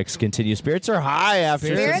bag of tricks continue. Spirits are high after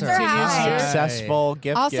Spirits this are high. successful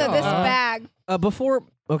gift. Also, giver. this bag. Before.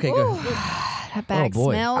 Okay, Ooh, good. that bag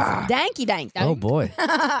boy. smells danky dank. Oh boy.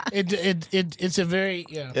 it's a very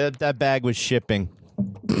That bag was shipping.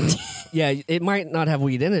 Yeah, it might not have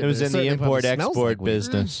weed in it. It was but in the certainly probably smells import-export like weed.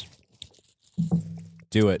 business.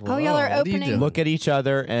 Do it. Oh, y'all are Whoa, what do you opening. do? Look at each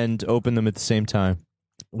other and open them at the same time.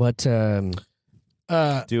 What? Do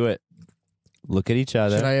it. Look at each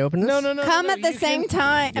other. Should I open this? no. Come no, at the you same can-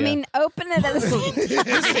 time. I Yeah. mean, open it at the same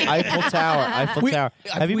time. Eiffel Tower. Eiffel Tower.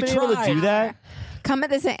 Have you we been able to tried. do that? Come at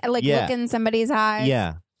the same, like Yeah. look in somebody's eyes.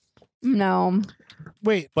 Yeah. No.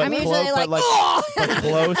 Wait, But I'm close, usually but like, but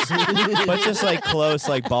close, but just like close,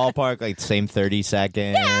 like ballpark, like same 30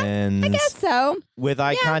 seconds. I guess so. With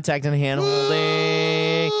eye contact and hand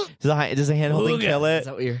holding. Does the hand holding Ooga. kill Is it?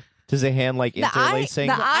 that what you're? Does the hand like The eye interlacing?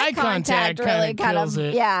 contact contact really kinda kind kills of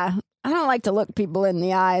it. yeah. I don't like to look people in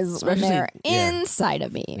the eyes when Especially- they're yeah. inside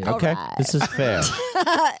of me. Okay, All right. this is fair.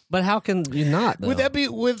 But how can you not? Though? would that be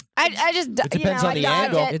with? I just It depends on I the dodge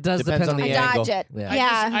angle. It. It does Depends depend on on the the I angle. dodge it. Yeah.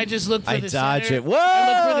 Yeah. I just look for I the dodge center. it. Whoa! I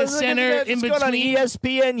look for the look center at that. in It's going on between.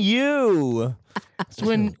 ESPNU. It's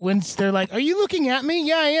when they're like, "Are you looking at me?"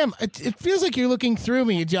 Yeah, I am. It feels like you're looking through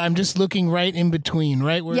me. I'm just looking right in between,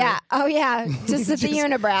 right where. Yeah. Oh yeah. Just at the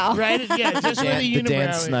unibrow. Right. Yeah. Just where the The Dan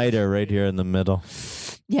unibrow is. Snyder right here in the middle.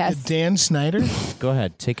 Yes. Dan Snyder. Go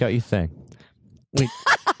ahead, take out your thing. Wait.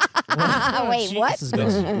 What? This is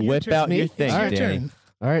good. Whip turn. out Me? your thing, All right, Danny. turn.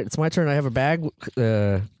 All right, it's my turn. I have a bag.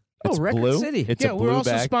 It's Record blue. City. It's Yeah, a we're blue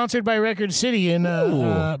also bag. sponsored by Record City in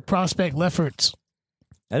Prospect Lefferts.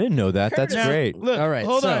 I didn't know that. That's Now, great. Look, All right,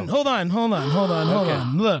 hold so-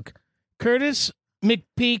 on. Look, Curtis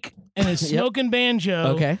McPeak and his Yep. smoking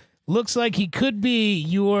banjo. Okay. Looks like he could be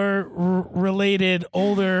your related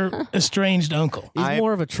older estranged uncle. He's I'm-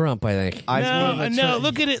 more of a Trump, I think. No.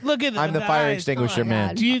 Look at it. Look at I'm the the fire eyes. extinguisher Oh, my man.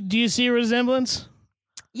 God. Do you see a resemblance?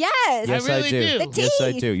 Yes. Yes, I I really do. do. The Yes,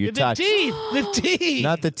 I teeth. do. You the touched. teeth. The teeth.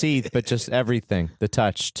 Not the teeth, but just everything. The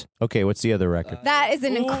touched. Okay, what's the other record? That is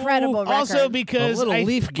an incredible record. Also because A little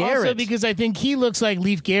Leif Also Garrett. because I think he looks like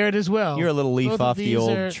Leif Garrett as well. You're a little leaf Both of off the these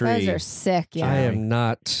old are- tree. Those are sick. Yeah. I am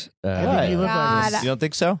not I think he looked like God. this. You don't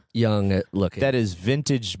think so? young at looking. That is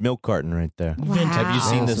vintage milk carton right there. Wow. Have you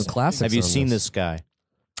seen Oh, this? some classics Have you on seen this. this guy?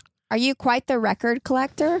 Are you quite the record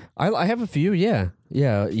collector? I have a few. Yeah.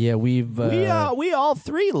 We've. We all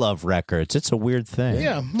three love records. It's a weird thing.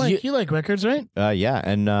 Yeah, Mike, you like records, right? Yeah,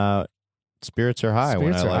 and spirits are high.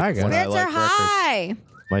 Spirits when are I high, like, guys. when I Spirits like are records. high.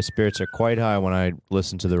 My spirits are quite high when I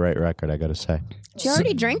listen to the right record. I got to say. Did you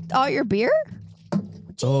already drink all your beer?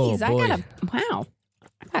 Oh, Jeez, boy. wow.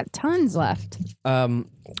 I got tons left.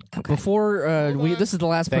 Before this is the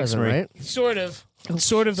last Thanks, present, Marie. right? Sort of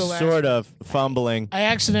the last. Sort of fumbling. I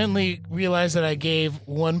accidentally realized that I gave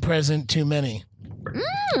one present too many.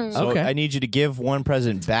 So Okay. I need you to give one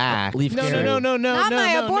present back. Leaf No, Garrett. no. Not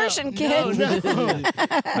my abortion kit. No.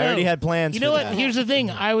 I already had plans. You know for what? that. Here's the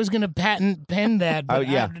thing. I was gonna patent pen that, but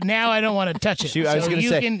yeah. now I don't want to touch it. I was So going to you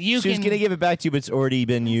say can, you she was can, going to give it back to you, but it's already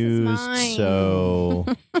been used. mine. So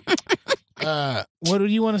what do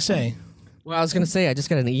you want to say? Well, I was going to say I just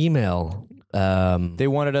got an email. they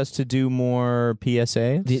wanted us to do more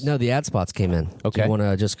PSAs. The ad spots came in. Do Okay. you want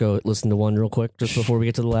to just go listen to one real quick just before we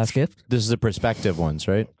get to the last gift? This is the prospective ones,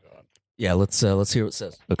 right? Yeah, let's hear what it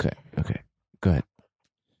says. Okay. Go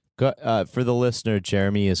ahead. For the listener,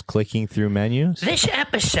 Jeremy is clicking through menus. This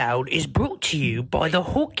episode is brought to you by the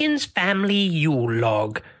Hawkins Family Yule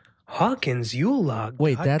Log. Hawkins Yule Log.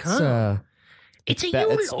 Wait, that's It's a Ba-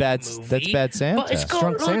 Yule it's Log bad- movie, that's Bad Santa. but it's got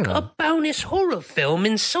Drunk like Santa. a bonus horror film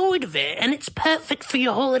inside of it, and it's perfect for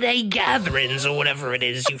your holiday gatherings or whatever it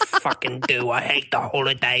is you fucking do. I hate the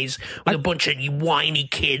holidays with a bunch of you whiny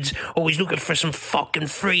kids always looking for some fucking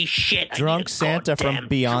free shit. I Drunk need a Santa from goddamn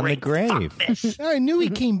Beyond the drink. Grave. Fuck this. I knew he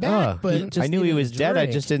came back, but I knew he needed was a dead. I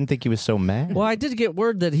drink. just didn't think he was so mad. Well, I did get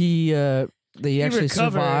word that he actually recovered.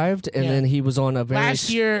 survived, and Yeah. then he was on a very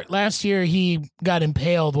last year he got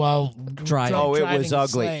impaled while Driving. Oh, it driving was a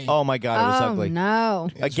ugly. sleigh. Oh my god, it was Oh ugly. no.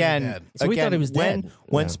 Again, So we thought he was when, dead.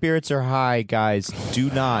 When Yeah. spirits are high, guys,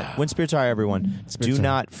 do not. When spirits are high, everyone, do are-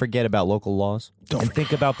 not forget about local laws and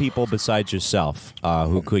think about people besides yourself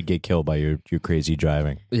who could get killed by your crazy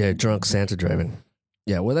driving. Yeah, drunk Santa driving.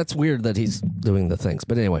 Yeah, well, that's weird that he's doing the things.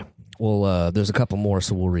 But anyway, there's a couple more,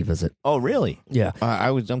 so we'll revisit. Oh, really? Yeah.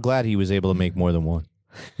 I'm glad he was able to make more than one.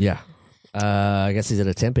 Yeah. I guess he's at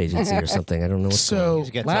a temp agency or something. I don't know what's going on. So He's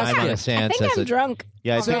got Last time on gift. his I hands. think as I'm a- drunk.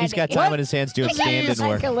 Yeah, I think he's got time on his hands doing stand-in like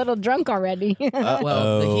work. a little drunk already.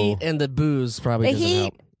 Well, the heat and the booze probably The doesn't heat.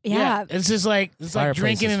 help. Yeah. it's just like Fireplace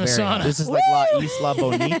drinking is in a very hot. sauna. This is like La Isla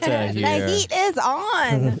Bonita The here. heat is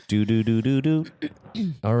on. Do do do do do.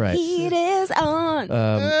 All right. Heat is on.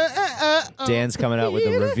 Dan's coming out with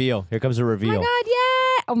the reveal. Here comes a Oh my reveal. god,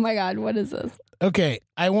 yeah. Oh my god, what is this? Okay,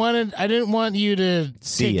 I didn't want you to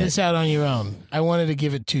See take it. this out on your own. I wanted to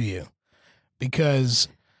give it to you because,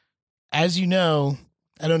 as you know,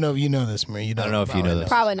 I don't know if you know this, Marie. You I don't know if you know this.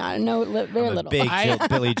 Probably not. No, very I'm a little. big I-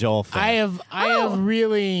 Billy Joel fan.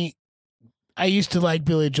 I used to like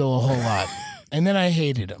Billy Joel a whole lot, and then I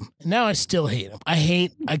hated him. And now I still hate him.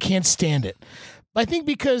 I can't stand it. I think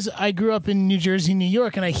because I grew up in New Jersey, New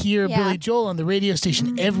York, and I hear Yeah. Billy Joel on the radio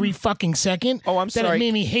station every fucking second. Oh, I'm that sorry. it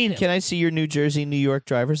made me hate him. Can I see your New Jersey, New York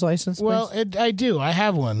driver's license? Please? Well, I do. I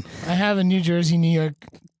have one. I have a New Jersey, New York.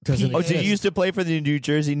 Doesn't oh, did you used to play for the New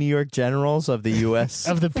Jersey, New York Generals of the U.S.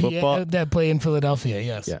 of the football? that play in Philadelphia?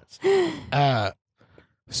 Yes. Yes.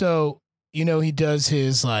 So he does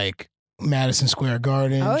his like Madison Square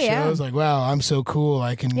Garden Oh, yeah. shows. Like, wow, I'm so cool.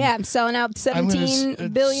 I can. Yeah, I'm selling out I'm gonna 17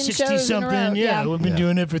 billion 60 shows something. in a row. Yeah, we've been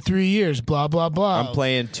doing it for 3 years. Blah blah blah. I'm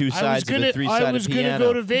playing two sides of the three-sided I was gonna piano.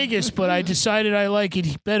 go to Vegas, but I decided I like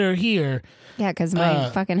it better here. Yeah, because my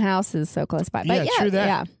fucking house is so close by. But yeah, true that.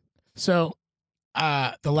 Yeah. So,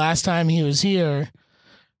 the last time he was here,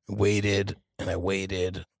 I waited and I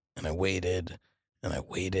waited and I waited and I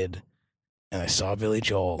waited, and I saw Billy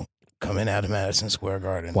Joel coming out of Madison Square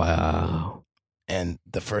Garden. Wow. And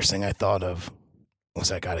the first thing I thought of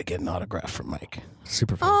was I got to get an autograph from Mike.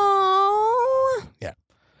 Super fun. Oh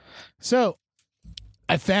So,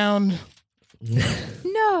 I found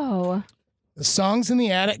no! the Songs in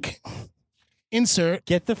the Attic insert.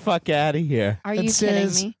 Get the fuck out of here. Are It you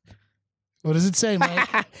says- kidding me? What does it say, Mike?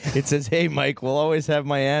 It says, "Hey, Mike, we'll always have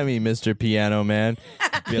Miami, Mr. Piano Man."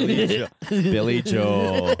 Billy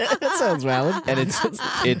Joel. That sounds valid. And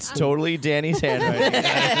it's totally Danny's handwriting. And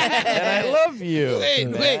I love you. Wait,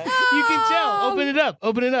 man. you can tell. Open it up.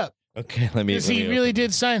 Open it up. Okay, let me. Because let he me really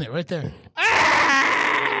did sign it right there.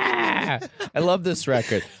 I love this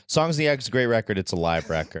record. Songs in the Attic is a great record. It's a live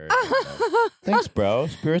record. Thanks, bro.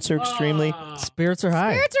 Spirits are extremely. Spirits are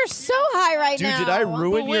high. Spirits are so high right Dude, now. did I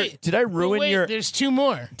ruin your? wait. Did I ruin your? There's two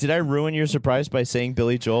more. Did I ruin your surprise by saying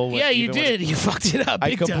Billy Joel? Yeah, you even when- did. You fucked it up. I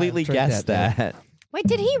big time. completely Tried guessed that, that. Wait,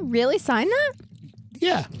 did he really sign that?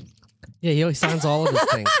 Yeah. Yeah, he always signs all of his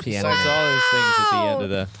things piano. Signs all those things at the end of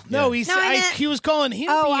the. No, yeah. he was calling him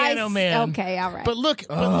I Piano Man. Okay, all right. But look,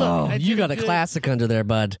 Oh, I you did got a good. classic under there,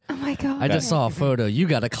 bud. oh my god! I just saw a photo. You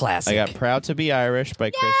got a classic. I got "Proud to Be Irish" by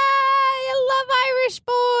Yay! Chris. I love Irish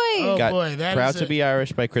boys. Oh Got boy, that "Proud is to Be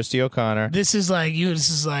Irish" by Christy O'Connor. This is like you.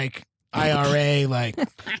 This is like IRA. Like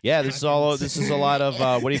Yeah, this is all. This is a lot of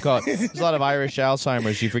what do you call it? There's a lot of Irish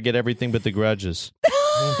Alzheimer's. You forget everything but the grudges.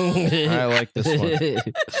 I like this one.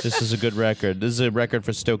 This is a good record. This is a record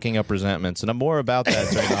for stoking up resentments, and I'm more about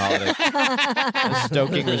that during the holidays.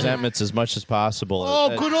 Stoking resentments as much as possible.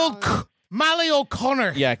 oh, good old Molly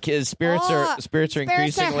O'Connor. Yeah, kids, spirits are spirits are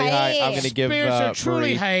increasingly high. I'm going to give Spirits are truly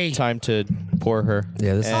Marie high. time to pour her.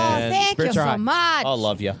 Yeah, this is- Oh, And thank you spirits are so high. much. I'll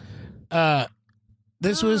love you.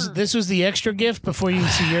 This was the extra gift before you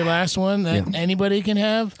see your last one that anybody can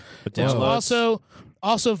have. But Which downloads.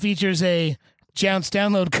 also features a Jounce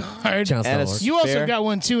download card. Jounce And download. You also Spare. got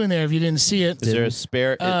one too in there if you didn't see it. Is there a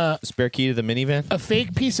spare key to the minivan? A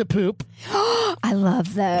fake piece of poop. I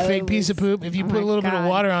love those. Fake piece of poop. If you put my a little bit of God.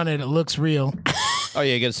 water on it, it looks real. Oh,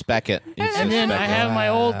 yeah, you got to spec it. And then I have my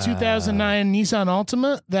old 2009 Nissan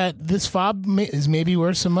Altima that this fob is maybe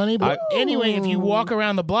worth some money. But anyway, if you walk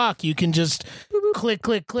around the block, you can just click,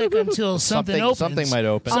 click, click until something opens. Something might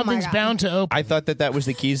open. Something's God. bound to open. I thought that was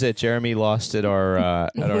the keys that Jeremy lost at our at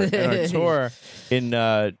our tour in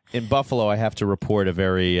Buffalo. I have to report a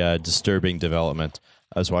very disturbing development.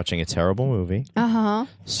 I was watching a terrible movie,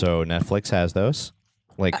 so Netflix has those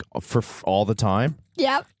like for all the time.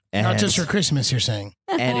 Yep. And, Not just for Christmas, you're saying.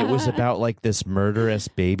 and it was about like this murderous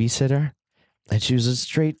babysitter, and she was a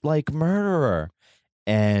straight like murderer,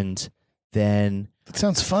 and then That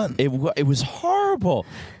sounds fun. it was horrible,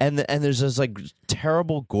 and there's this like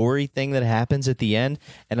terrible gory thing that happens at the end,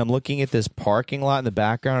 and I'm looking at this parking lot in the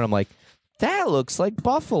background, and I'm like, that looks like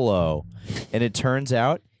Buffalo, and it turns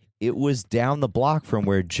out it was down the block from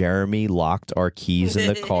where Jeremy locked our keys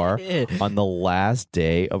in the car on the last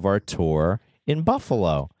day of our tour in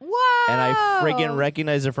Buffalo. Whoa. And I friggin'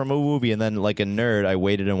 recognized it from a movie, and then like a nerd, I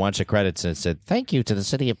waited and watched the credits, and it said, "Thank you to the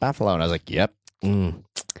city of Buffalo," and I was like, "Yep."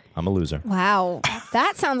 I'm a loser. Wow,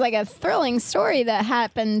 that sounds like a thrilling story that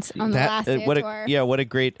happened on the last day of tour. What a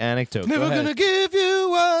great anecdote. Never gonna give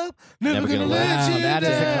you up. Never gonna let you that is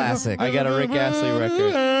a down. classic. I got a Rick Astley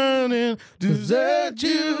record. Desert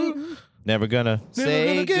you. Never gonna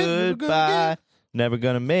say goodbye. Never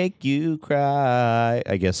gonna make you cry.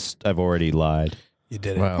 I guess I've already lied. You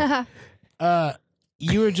did it. Wow.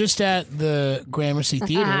 You were just at the Gramercy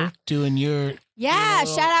Theater doing your Yeah,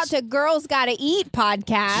 shout out to Girls Gotta Eat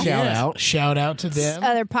podcast. Shout out to them.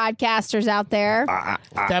 Other podcasters out there.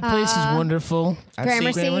 That place is wonderful.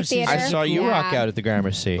 Gramercy Theater. I saw you Yeah. rock out at the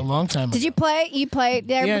Gramercy. A long time ago. Did you play? You played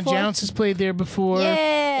there Yeah, before? Jounce has played there before.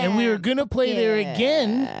 Yeah. And we were going to play there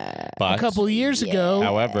again But, a couple years ago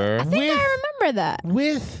however, I think I remember that.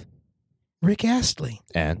 with Rick Astley.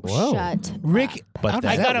 and Whoa. Shut Rick, But I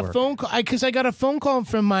does got that a work? phone call because I got a phone call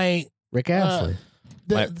from my Rick Astley.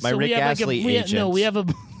 My we Rick have Astley we agent. we have a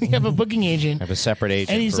we have a booking agent, I have a separate agent.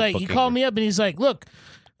 and he's for like, he booking. called me up and he's like, look,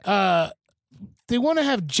 they want to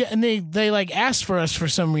have and they like asked for us for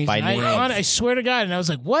some reason. By name. I swear to God, and I was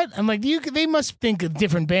like, what? I'm like, they must think a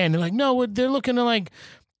different band. They're like, no, they're looking to like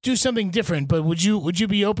do something different. But would you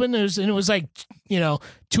be open? And it was like,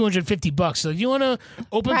 $250. So you want to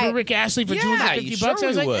open for Right. Rick Astley for Yeah, $250? you sure I was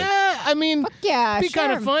like, we would. yeah, I mean, yeah, be sure.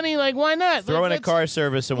 kind of funny. Like, why not? Throw in a Let's- car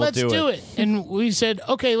service and we'll Let's do it. And we said,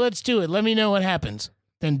 okay, let's do it. Let me know what happens.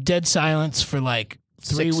 Then dead silence for like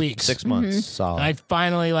 3 weeks. 6 months. Mm-hmm. Solid. I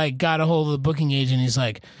finally like got a hold of the booking agent. He's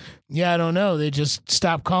like, yeah, I don't know. They just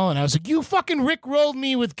stopped calling. I was like, you fucking Rick-rolled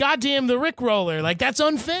me with goddamn the Rick-roller. Like, that's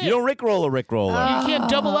unfair. You don't Rickroll a Rickroller. You can't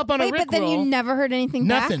double up on a Wait, Rick but then you roll. never heard anything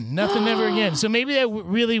back? Nothing ever again. So maybe that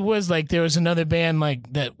really was like there was another band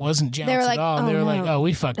like that wasn't Jounce They were like, at all. And oh, they were no. like, oh,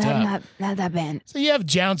 we fucked up. Not that band. So you have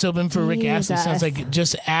Jounce open for Rick Astley. Jesus. Sounds like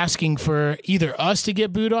just asking for either us to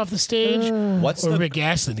get booed off the stage What's or the Rick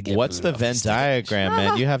Astley to get What's booed the off Venn stage. diagram,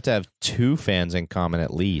 man? You have to have two fans in common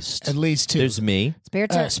at least. At least two. There's me.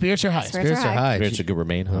 Spirits are Spirits are high. Spirits Spirits are high. Spirits could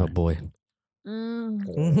remain high. Oh boy. Mm.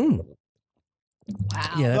 Mm-hmm. Wow.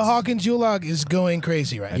 Yeah, The that's, Hawkins Ulog is going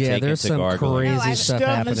crazy right now. yeah. taking There's to some gargling. crazy No, I- stuff Stuff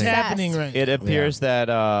happening. is happening right now. It appears that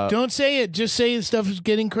Don't say it. Just say the stuff is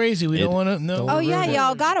getting crazy. We don't want to. No. Oh yeah,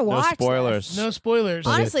 y'all gotta no watch. spoilers. this. No spoilers.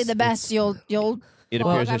 Honestly, the best you'll. It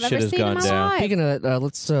Well, appears I've that shit ever has seen in gone my down. life. Speaking of that,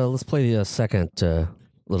 let's play the second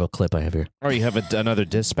little clip I have here. Oh, you have another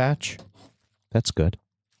dispatch? That's good.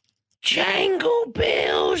 Jangle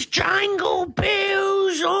bells,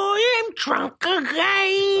 I am drunk again.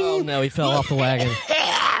 Oh no, he fell off the wagon.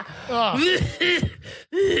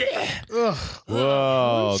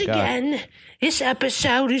 Whoa, Once God. again, this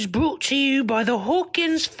episode is brought to you by the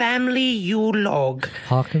Hawkins Family Yule Log.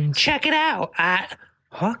 Hawkins. Check it out at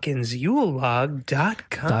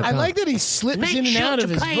HawkinsYuleLog.com. I like that he slips Make in and sure out to of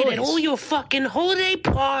his play it at all voice. your fucking holiday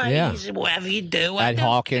parties, Yeah. whatever you do. I At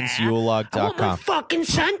don't care. HawkinsYuleLog.com. I want my fucking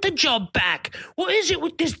Santa job back. What is it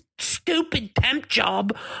with this stupid temp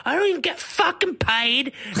job? I don't even get fucking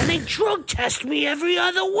paid, and they drug test me every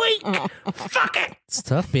other week. Fuck it. It's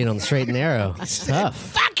tough being on the straight and narrow. It's tough.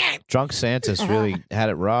 Fuck it. Drunk Santa's really had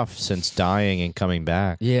it rough since dying and coming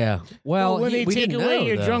back. Yeah. Well, When they we take didn't away know,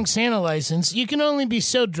 your though. drunk Santa license, you can only be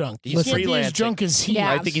so drunk. You He's can't be as freelancing. drunk as he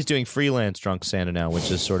Yeah. is. I think he's doing freelance Drunk Santa now, which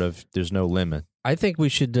is sort of, there's no limit. I think we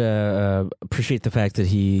should appreciate the fact that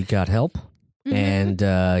he got help and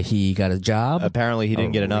he got a job. Apparently he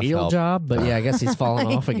didn't get enough real help. job, but yeah, I guess he's fallen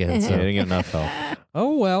off again. Yeah, he So. didn't get enough help.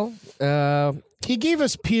 Oh well, He gave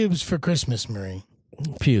us pubes for Christmas, Marie.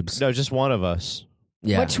 pubes. No, just one of us.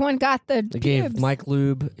 Yeah, Which one got the? they gave pubes? Mike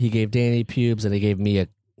lube. He gave Danny pubes, and they gave me a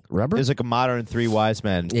rubber. It was like a modern Three Wise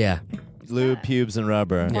Men. Yeah, Lube, pubes, and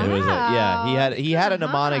rubber. It was Wow. he had a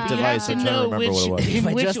mnemonic You device. To I'm trying to know remember what it was. in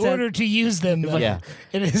I which just had- order to use them. Though. Yeah.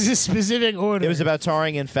 It is a specific order. It was about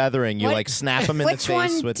tarring and feathering. You What- like snap them in the Which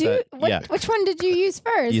face one? with the Which one did you use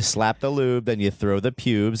first? You slap the lube, then you throw the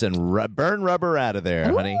pubes and burn rubber out of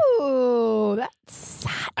there, honey. Ooh, that's.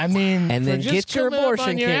 I mean, And for then just get your coming up abortion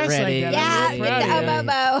on your kit ass ready. Like Yeah, that,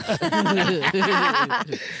 I'm really proud of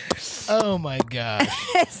you. Oh my gosh.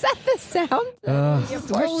 Is that the sound?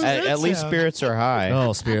 At least spirits are high.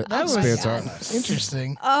 oh, spirits are.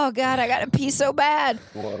 Interesting. Oh God, I gotta pee so bad.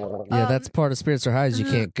 Yeah, that's part of spirits are high. Is you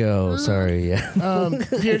can't go. Sorry. Yeah.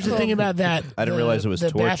 Here's the thing about that. I didn't realize it was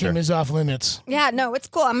the torture. bathroom is off limits. Yeah, no, it's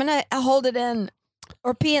cool. I'm gonna hold it in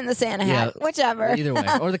or pee in the Santa hat, whichever. Either way,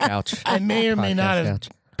 or the couch. I may or may not Podcast have couch.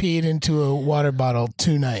 peed into a water bottle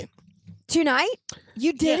tonight. Tonight?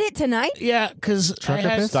 You did it tonight? Yeah, because Trucker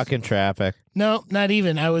piss? Stuck in traffic. No, not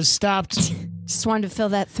even. I was stopped. Just wanted to feel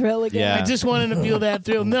that thrill again. Yeah. I just wanted to feel that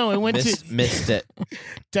thrill. No, I went to Missed it.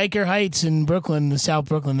 Diker Heights in Brooklyn, the South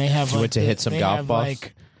Brooklyn. They have You like went to hit some they golf have, balls?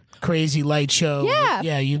 like crazy light show.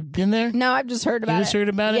 Yeah. You've been there. No, I've just heard about You it. just heard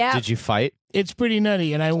about it? Yeah. Did you fight? It's pretty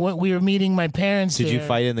nutty. And we were meeting my parents. Did you there.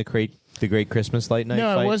 fight in the Great Christmas Light Night?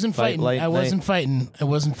 No, I wasn't fighting. I wasn't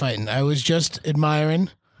fighting. I was just admiring,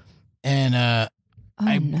 and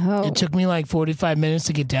no. it took me like 45 minutes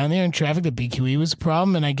to get down there in traffic. The BQE was a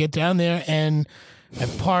problem, and I get down there and I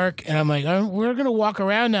park, and I'm like, we're gonna walk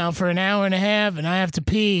around now for an hour and a half, and I have to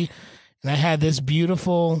pee, and I had this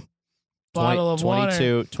beautiful bottle of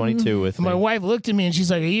water. 22 with And my me. wife looked at me, and she's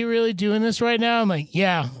like, "Are you really doing this right now?" I'm like,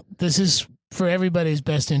 "Yeah, this is for everybody's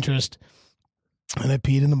best interest." And I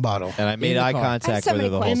peed in the bottle. And I made the eye car. I have contact so with her many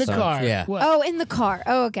the whole In the time. car. Yeah. What? Oh, in the car.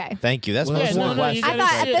 Oh, okay. Thank you. That's Well, my yeah, more no, you questions. gotta I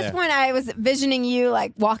thought at sit this there. point I was envisioning you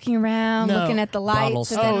like walking around, No. looking at the lights,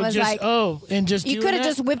 Bottles. and then was like, and just you doing could have that?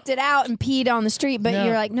 just whipped it out and peed on the street, but No.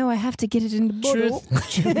 you're like, no, I have to get it in the bottle.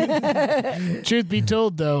 Truth be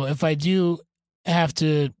told, though, if I do have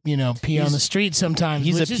to, pee on the street sometimes,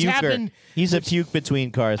 He's a which has puker. happened. He's a puke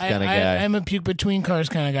between cars kind of guy. I'm a puke between cars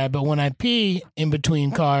kind of guy, but when I pee in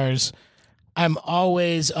between cars, I'm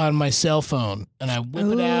always on my cell phone, and I whip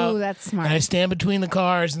it out. Ooh, that's smart. And I stand between the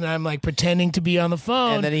cars, and I'm like pretending to be on the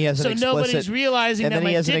phone. And then he has an so explicit, nobody's realizing and that then my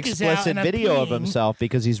he has an dick is out explicit and I'm video of peeing. himself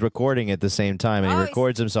because he's recording at the same time, and he Oh,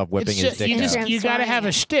 records himself whipping It's his just, dick you out. got to have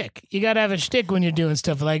a shtick. You got to have a shtick when you're doing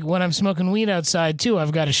stuff. Like when I'm smoking weed outside too,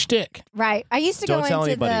 I've got a shtick. Right. I used to Don't go tell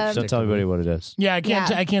into anybody. Don't tell anybody what it is. Yeah, I can't.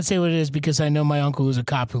 Yeah. I can't say what it is because I know my uncle who's a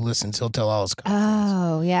cop who listens. He'll tell all his cops.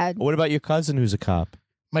 Oh, yeah. What about your cousin who's a cop?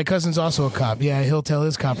 My cousin's also a cop. Yeah, he'll tell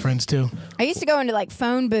his cop friends too. I used to go into like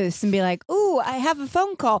phone booths and be like, ooh, I have a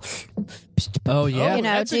phone call. Oh yeah, You know,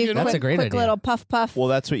 that's a do good quick, one. That's a great quick idea. little puff puff. Well,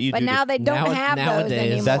 that's what you But do. now they don't have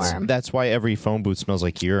nowadays, those anymore. That's why every phone booth smells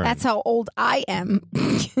like urine. That's how old I am.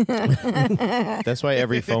 That's why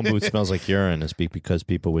every phone booth smells like urine. Is because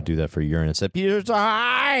people would do that for urine. It said, "Spirits are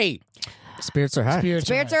high." Spirits are high.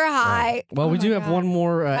 Spirits are high. Well, we Oh do my have God. one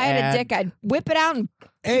more. If I had ad. a dick, I'd whip it out and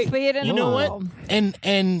Hey, pee it in you the know bowl. what?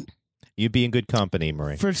 And You'd be in good company,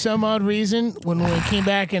 Marie. for some odd reason, when we came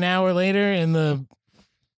back an hour later and the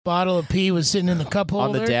bottle of pee was sitting in the cup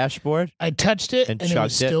holder, On the dashboard. I touched it And and it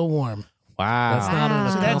was chugged it? still warm. Wow. That's not an Wow.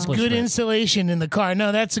 So that's good accomplishment. insulation in the car.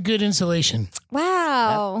 No, that's a good insulation.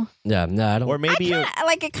 Wow. Yeah, no, I don't. Or maybe you, It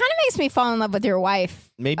kind of makes me fall in love with your wife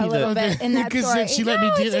maybe a little the bit in that Because story. she let me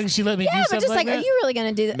No, do. it's just- She let me yeah, do but stuff just like like, that. are you really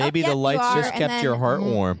going to do that? maybe Oh, the yep, you lights are. just And kept then- your heart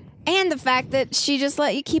warm. And the fact that she just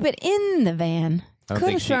let you keep it in the van. I don't Could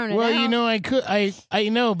think have she- thrown it Well, out. you know, I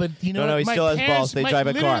know, but you know, No, he my still has parents, balls. They my- drive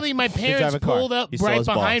a car. Literally, my They drive parents a car. pulled up He still right has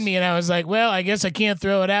behind balls. me, and I was like, "Well, I guess I can't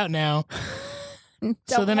throw it out now."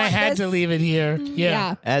 So then I had to leave it here.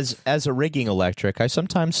 Yeah. As a rigging electric, I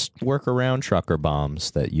sometimes work around trucker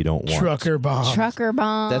bombs that you don't want. Trucker bomb. Trucker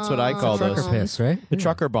bomb. That's what I call trucker those. piss, right? The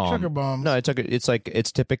trucker bomb. Trucker bombs. No,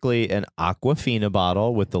 it's typically an Aquafina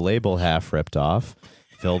bottle with the label half ripped off,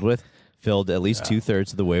 filled at least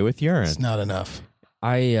 2/3 of the way with urine. It's not enough.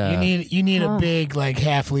 I You need a big like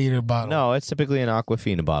half-liter bottle. No, it's typically an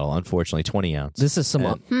Aquafina bottle. Unfortunately, 20 ounce. this is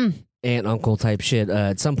some aunt uncle type shit.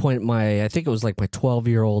 At some point, I think it was like my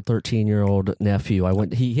 12-year-old, 13-year-old nephew.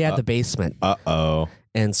 He had the basement, Uh-oh.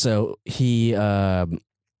 and so we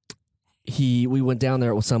went down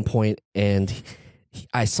there at some point, and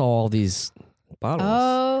I saw all these bottles.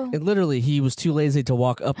 Oh. And literally, he was too lazy to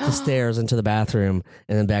walk up the stairs into the bathroom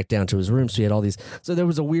and then back down to his room. So he had all these. So there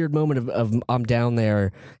was a weird moment of I'm down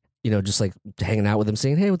there, just like hanging out with him,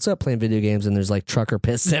 saying, "Hey, what's up?" Playing video games, and there's like trucker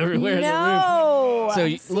piss everywhere in the room. No. So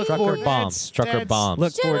you look Trucker forward. bombs. Trucker that's- bombs.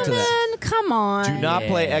 Look forward to that. Gentlemen, come on. Do not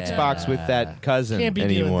play Yeah. Xbox with that cousin Can't be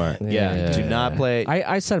doing anymore. that. Yeah. Do not play.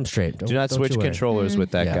 I set him straight. do not Don't switch you worry. controllers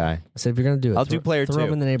with that Yeah. guy. I said if you're gonna do it, I'll do player throw him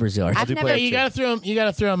two. in the neighbor's yard. I've do never. player You two. gotta throw them. You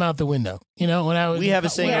gotta throw them out the window. When I was We have a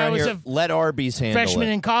saying when I around was here. Let Arby's handle freshman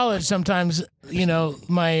it. in college, sometimes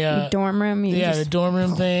my dorm room. You the just- dorm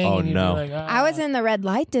room thing. Oh, and you'd be no. like, I was in the red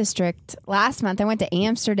light district last month. I went to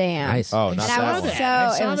Amsterdam. Nice. Oh, not And I I that was one. that. so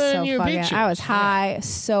I saw it was that so in your fucking. pictures. I was high,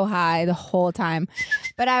 so high the whole time.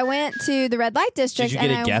 But I went to the red light district. Did you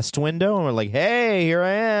get and a guest window? And we're like, hey, here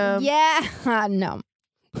I am. Yeah, no.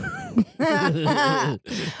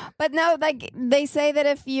 But no, like they say that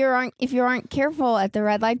if you aren't careful at the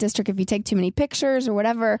red light district, if you take too many pictures or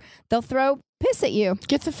whatever, they'll throw piss at you.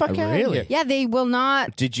 get the fuck out of Really? here. Yeah, they will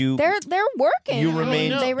not. Did you? They're working. You I mean,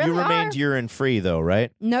 remained. They really you remained are. urine free though,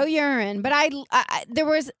 right? No urine, but I've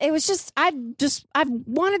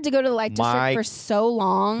wanted to go to the light district My- for so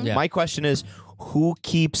long. Yeah. My question is, who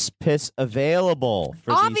keeps piss available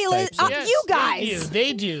for Obviously- these types of? Yes, you guys.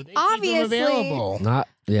 They do. They keep them Obviously. available. Not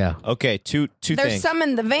yeah. Okay, two There's things. some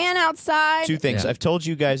in the van outside. Two things. Yeah. I've told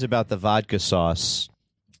you guys about the vodka sauce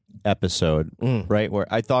episode, right? Where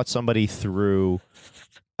I thought somebody threw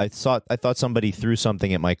I thought somebody threw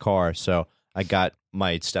something at my car, so I got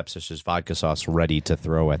my stepsister's vodka sauce ready to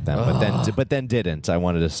throw at them, but then didn't. I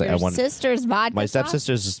wanted to say Your sister's vodka my sauce?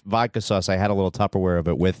 stepsister's vodka sauce. I had a little Tupperware of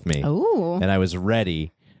it with me, Ooh. and I was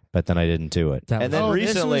ready. But then I didn't do it. That And was- then Oh,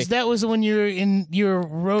 recently, that was when you were in your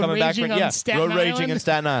road coming back raging from on yeah, Staten road Island. raging in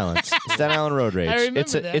Staten Island, Staten Island road rage. remember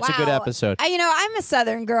It's that. a good Wow. episode. I'm a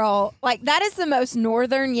Southern girl. Like, that is the most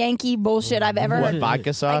Northern Yankee bullshit I've ever What heard.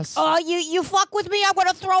 vodka sauce? Oh, you fuck with me, I'm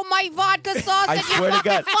gonna throw my vodka sauce I and you swear to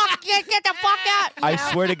fucking God. fuck, get the fuck out. I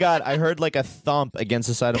swear to God, I heard like a thump against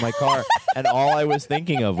the side of my car, and all I was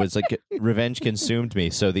thinking of was like revenge consumed me.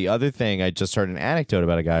 So the other thing, I just heard an anecdote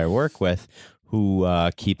about a guy I work with who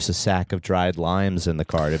keeps a sack of dried limes in the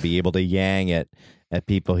car to be able to yang it at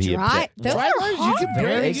people he Right. Those Dried are limes, you hard. can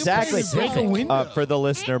barely Exactly. break a window. For the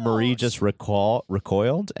listener, Marie just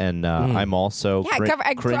recoiled, and I'm also Yeah,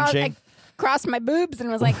 I cringing. crossed my boobs and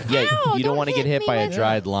was like, Yeah, ow, you don't want to get hit me by a with-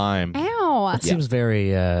 dried lime. Ow. It seems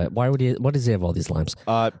very. Why does he have all these limes?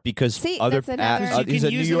 Because See, other that's another- You he's can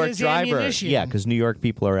a New use it York as driver. ammunition. Yeah, because New York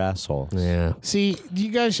people are assholes. Yeah. See,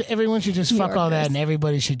 everyone should just New fuck all that, Yorkers. and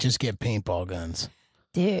everybody should just get paintball guns.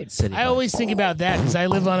 Dude. City I bike. always think about that because I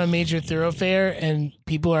live on a major thoroughfare, and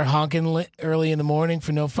people are honking early in the morning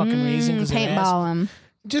for no fucking reason. 'Cause they're ass- Paintball them.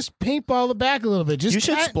 Just paintball the back a little bit. Just You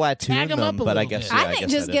should tag Splatoon them up a but I little guess bit. yeah, I think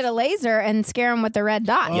guess just that get is. a laser and scare them with the red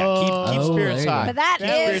dot. Yeah, keep Oh, spirits there you high. But that Keep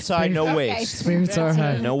is spirits high, no okay. waste. Spirits are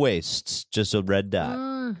high. No wastes, just a red dot.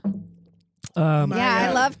 My, Yeah,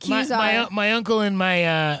 I love Qzar. my uncle and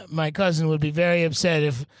my cousin would be very upset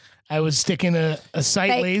if I was sticking a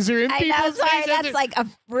sight Fake- laser in I people's know, sorry, faces. that's like a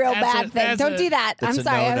real That's bad a- thing. that's Don't a- do that. that's I'm a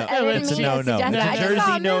sorry. no-no. I didn't It's a mean to no-no. suggest It's a that. I just Jersey saw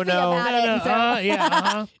a movie no-no. about it, and so-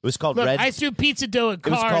 Yeah. It was called Look, red. I threw pizza dough at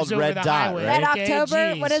was cars called over Red the Dot, highway. Red okay? October.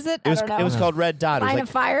 Jeez. What is it? It was I don't know. it was called Red Dot. It was Line like of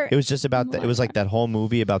Fire. it was just about it was like that whole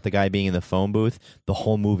movie about the guy being in the phone booth. The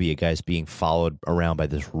whole movie, a guy's being followed around by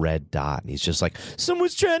this red dot, and he's just like,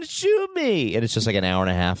 "Someone's trying to shoot me," and it's just like an hour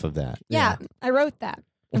and a half of that. Yeah, I wrote that.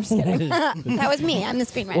 I'm just kidding. That was me. I'm the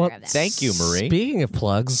screenwriter Well, of that. Thank you, Marie. Speaking of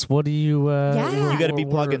plugs, what do you? Yeah. You got to be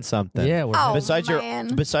we're- plugging something. Yeah. We're Oh, Besides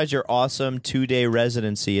man. your awesome 2-day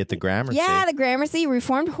residency at the Gramercy. Yeah, the Gramercy,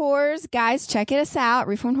 Reformed Whores. Guys, check us out,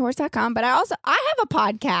 reformedwhores.com. But I have a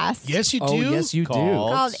podcast Yes, you do. Oh yes, you do.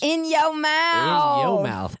 Called- called In Yo Mouth. In Yo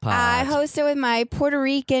Mouth Pod. I host it with my Puerto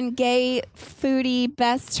Rican gay foodie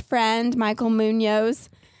best friend, Michael Munoz.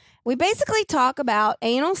 We basically talk about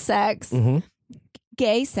anal sex,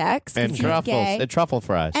 gay sex, and because he's truffles gay, and truffle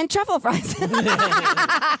fries. and truffle fries.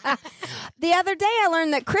 The other day, I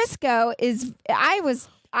learned that Crisco is. I was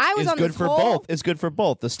It's on good this for whole, both. It's good for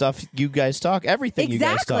both. The stuff you guys talk, everything you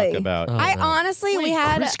guys Exactly. talk about. Oh, I no. honestly, we Wait,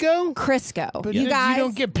 had Crisco? Crisco. But you guys, you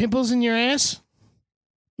don't get pimples in your ass?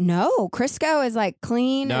 no. Crisco is like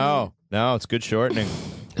clean. No, it's good shortening.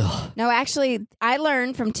 No, actually, I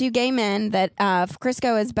learned from two gay men that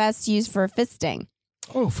Crisco is best used for fisting.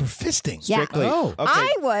 Oh, for fisting. Yeah. Strictly. Oh.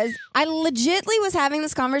 Okay. I legitly was having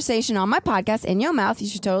this conversation on my podcast, In Yo Mouth. You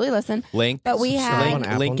should totally listen. Link. But we had on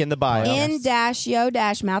Apple. link in the bio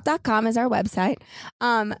in-yo-mouth.com is our website.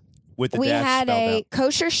 with the We dash had spelled a out.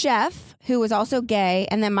 kosher chef who was also gay,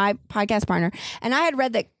 and then my podcast partner. And I had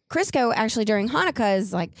read that Crisco actually during Hanukkah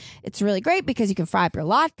is like, it's really great because you can fry up your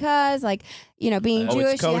latkes. Like, being Oh, it's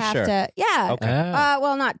Jewish, you have kosher. to, yeah. Okay.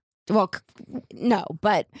 No,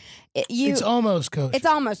 but It's almost kosher. it's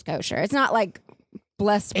almost kosher. It's not like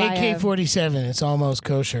blessed by a- AK-47. It's almost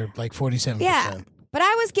kosher, like 47%. Yeah. But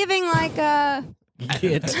I was giving like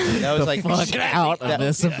Get That was the like fuck out of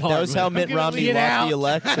this apartment. that was how Mitt gonna Romney leave it lost out. the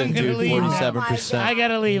election, I'm gonna dude. leave it out. 47%. I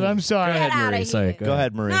gotta leave. I'm sorry. Go ahead, outta Marie. here. Sorry. Go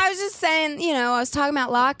ahead, Marie. No, I was just saying, I was talking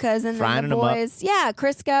about latkes and Frying then the them up. boys,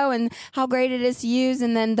 Crisco and how great it is to use.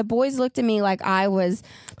 And then the boys looked at me like I was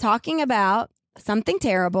talking about something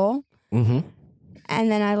terrible. Mm-hmm. And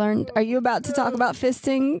then I learned, are you about to talk about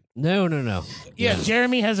fisting? No. Yeah,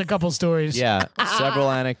 Jeremy has a couple stories. Yeah, several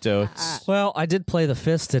anecdotes. Well, I did play the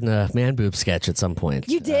fist in a man boob sketch at some point.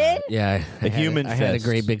 You did? Yeah, I had human I had a fist.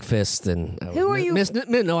 great big fist, and Who were you?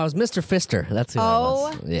 No, I was Mr. Fister. That's who I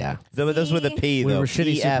was. Yeah, Those with a P, We though. were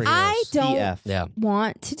shitty PF. superheroes. I don't PF. yeah.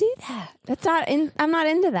 want to do that. That's not in, I'm not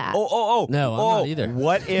into that. Oh. No, I'm not either.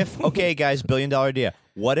 What if, okay, guys, $1 billion idea.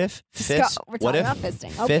 What if We're talking about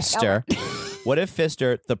fisting. Okay, Fister, what if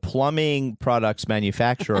Fister, the plumbing products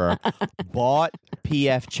manufacturer, bought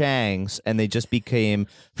PF Chang's and they just became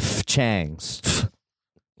Chang's?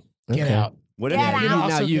 Get Okay. out. What if, Get out. Now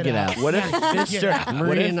Also you get out. What if Get Fister, out. what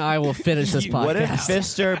Marie if, and I will finish this podcast. what if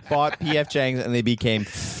Fister bought PF Chang's and they became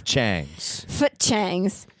Chang's? Foot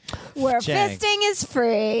changs. Where Chang. fisting is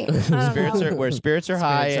free. Where spirits are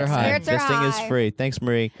high. Spirits are high. Spirits are Fisting high. is free. Thanks,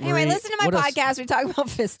 Marie. Anyway, Marie, listen to my what else? podcast. We talk about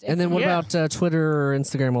fisting. And then what Yeah. about Twitter or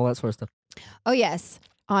Instagram, all that sort of stuff? Oh, yes.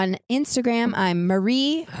 On Instagram, I'm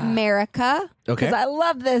Marie Merica. Okay. Because I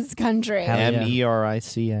love this country. Hell yeah.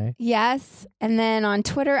 Merica. Yes. And then on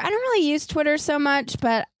Twitter, I don't really use Twitter so much,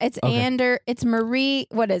 but it's Okay. it's Marie,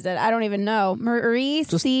 what is it? I don't even know. Marie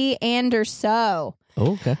C. Anderson. Oh,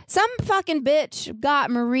 okay. Some fucking bitch got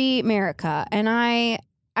Marie Merica, and I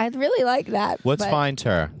really like that. Let's but- find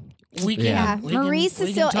her. We can, Yeah. we can- we can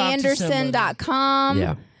talk to somebody. MarieCecilleAnderson.com.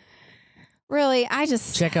 Yeah. Really, I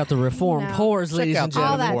just Check out the Reformed No. Whores, Check ladies out and all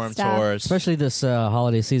gentlemen. that Forum stuff. tours. Especially this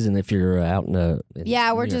holiday season if you're out in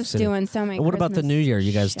Yeah, we're New York just City. doing so many. And what about the Christmas New Year?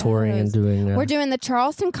 You guys touring and shows. doing... We're doing the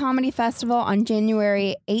Charleston Comedy Festival on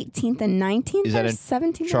January 18th and 19th. Is that or in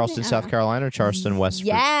 17th? Charleston, South Carolina, or Charleston, West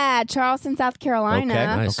Virginia? Yeah, Charleston, South Carolina. Okay.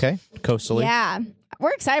 Nice. Okay. Coastally. Yeah,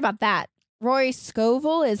 we're excited about that. Roy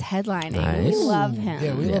Scovel is headlining. Nice. We love him.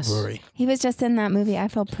 Yeah, we Yes. love Rory. He was just in that movie, I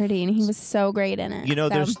Feel Pretty, and he was so great in it. You know,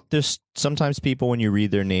 So- there's sometimes people when you read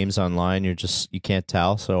their names online, you can't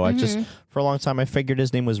tell. So I just for a long time I figured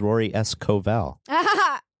his name was Rory S. Covell.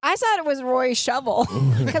 I thought it was Roy Shovel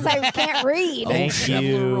because I can't read. Thank Shoveler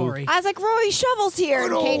you. Rory. I was like, Roy Shovel's here.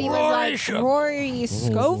 And Katie was like, Rory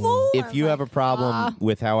Scovel? I If was you like, have a problem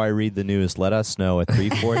with how I read the news, let us know at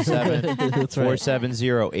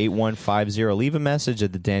 347-470-8150. Leave a message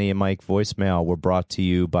at the Danny and Mike voicemail. We're brought to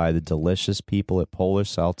you by the delicious people at Polar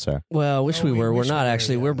Seltzer. Well, I wish we were. We're not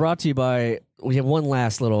actually. We're brought to you by... We have one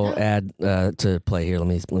last little ad to play here. Let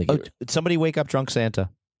me Oh, get it. somebody wake up drunk Santa.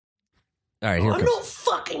 All right, here it I'm comes. not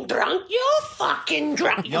fucking drunk. You're fucking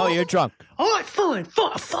drunk. No, you're drunk. All right, fine.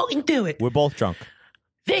 I'll fucking do it. We're both drunk.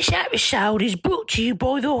 This episode is brought to you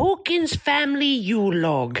by the Hawkins Family Yule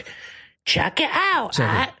Log. Check it out Check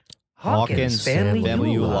at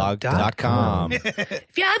HawkinsFamilyUlog.com.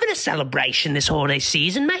 If you're having a celebration this holiday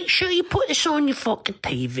season, make sure you put this on your fucking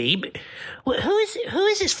TV. But who is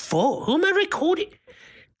this for? Who am I recording?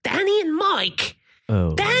 Danny and Mike.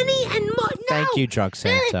 Oh. Danny and Mike. No, Thank you, drunk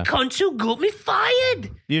they're Santa. the cunts who got me fired.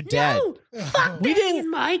 You're dead. No, fuck Danny and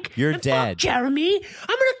Mike. You're and dead. Fuck Jeremy. I'm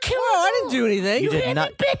gonna kill you. I didn't do anything. You You did hear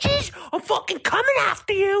not. me, bitches? I'm fucking coming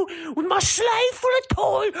after you with my sleigh full of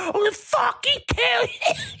toys. I'm gonna fucking kill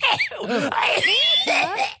you.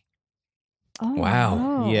 Oh, Wow.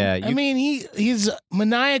 no. Yeah, I mean, he's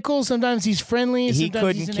maniacal. Sometimes he's friendly. he sometimes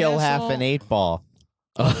couldn't he's an kill half asshole. an 8-ball.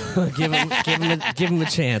 give him a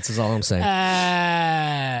chance. Is all I'm saying.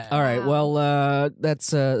 All right. Well,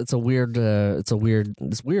 it's weird. It's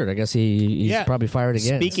weird. I guess he's Yeah. probably fired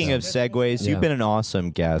again. Speaking of segues, Yeah. you've been an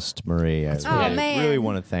awesome guest, Marie. I really, man. really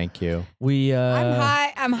want to thank you. we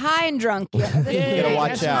I'm high and drunk. Yeah. Yeah, gotta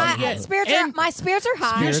watch that's out. what you My get. spirits are And my spirits are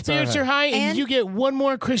high. your Spirits spirits are are high, and And- you get one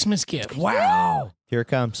more Christmas gift. wow. Here it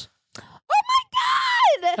comes. Oh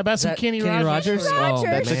my god! How about some that Kenny Kenny Rogers? Rogers? Rogers, Oh,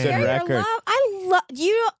 That's a good share your record. love.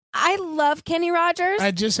 I love Kenny Rogers.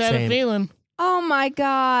 I just had Same. a feeling. Oh my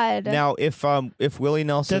god! Now, if Willie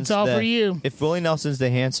Nelson's That's all the, for you. If Willie Nelson's the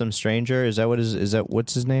handsome stranger, is that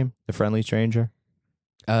what's his name? The friendly stranger,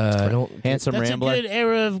 I don't. handsome That's rambler. a good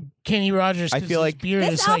era of Kenny Rogers. I 'cause feel his like- beard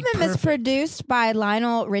This is like album is perfect. produced by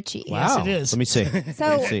Lionel Richie. Yes, it is. Let me see. So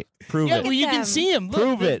Let me see. Prove Yeah, it. well, you them. can see him. Look,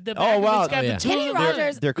 Prove the- it. the Oh, back of wow. it's got Oh, yeah. the two Kenny of them.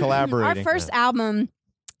 Rogers. They're collaborating. Our first album.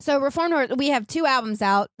 So Reformed Horse, we have 2 albums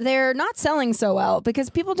out. They're not selling so well because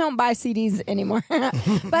people don't buy CDs anymore.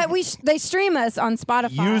 But they stream us on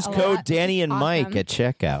Spotify. Use a code lot. Danny and Awesome. Mike at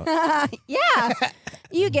checkout. Yeah,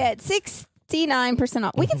 you get 69%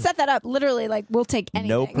 off. We can set that up. Literally, like we'll take anything.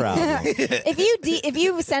 No problem. if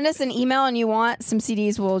you send us an email and you want some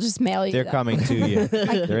CDs, we'll just mail you. They're them. coming to you. I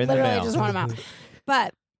They're in the literally mail. just want them out.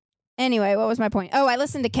 But anyway, what was my point? Oh, I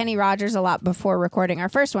listened to Kenny Rogers a lot before recording our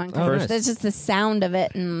first one. 'cause Oh, nice. There's just the sound of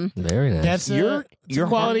it, and Very nice. That's Your- it's your a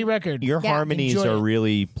quality record. Your Yeah. harmonies Enjoy are it.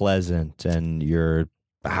 really pleasant, and you're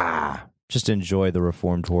just enjoy the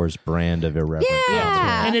Reformed Whores brand of irreverent.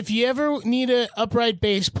 Yeah. And if you ever need an upright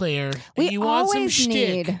bass player and we you want some always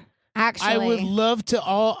shtick, need. Actually, I would love to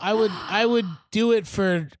I would do it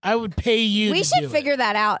for I would pay you. we to should do figure it.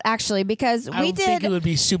 that out. Actually, because I we would think did. it would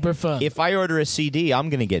be super fun. If I order a CD, I'm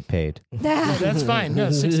going to get paid. No, that's fine.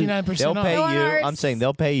 No, 69% They'll off. pay Go on you. ours. I'm saying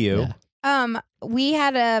they'll pay you. Yeah. We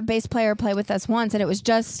had a bass player play with us once, and it was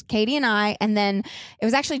just Katie and I. And then it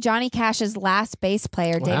was actually Johnny Cash's last bass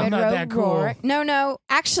player, Wow. David I'm not that cool. Rowe. No,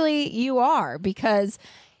 actually, you are because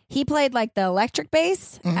he played like the electric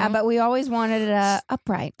bass, but we always wanted it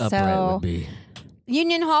upright. Upright so would be.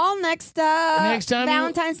 Union Hall next Next time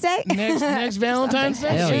Valentine's Day. Next Valentine's Day.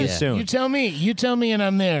 Hell See you yeah. soon. You tell me, and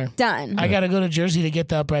I'm there. Done. I got to go to Jersey to get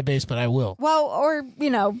the upright bass, but I will. Well, or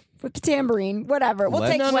with the tambourine, whatever. We'll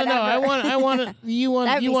Let's- take No. whatever. I want That'd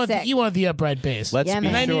be sick. you want the upright bass. Let's Yeah, be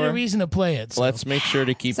man. and I need a sure. reason to play it. So. Let's make sure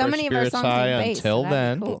to keep So our many of our spirits songs high are bass, until so that'd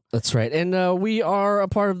then. be cool. That's right. And we are a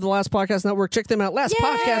part of the Last Podcast Network. Check them out,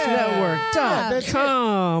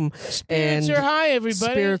 lastpodcastnetwork.com. Spirits are high,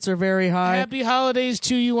 everybody. Spirits are very high. Happy holidays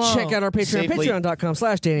to you all. Check out our Patreon, Safely.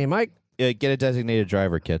 patreon.com/Danny and Mike. Get a designated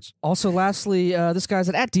driver, kids. Also, lastly, this guy's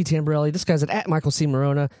at D. Tamborelli. This guy's at Michael C.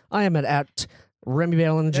 Morona. I am at Remy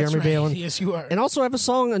Balin and That's Jeremy right. Balin. Yes, you are. And also, I have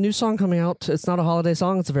a new song coming out. It's not a holiday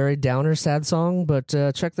song. It's a very downer, sad song. But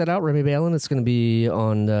check that out, Remy Balin. It's going to be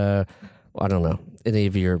on, I don't know, any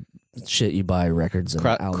of your shit you buy records and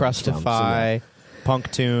albums from. So, Crustify,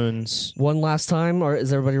 Punk Tunes. one last time, or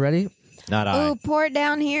is everybody ready? Not I. Ooh, pour it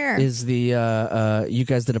down here. Is the you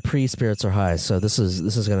guys did a pre-Spirits Are High, so this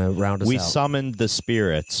is going to round us We out. summoned the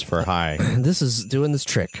spirits for high. This is doing this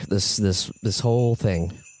trick, this whole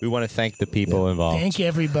thing. We want to thank the people involved. Thank you,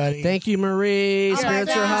 everybody. Thank you, Marie. Oh my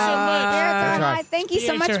Spirits God. Are High. Spirits are That's right. high. Thank you so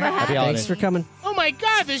Spirits much are for high. having Happy me. Thanks for coming. Oh my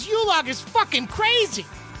God, this U-Log is fucking crazy.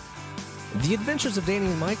 The Adventures of Danny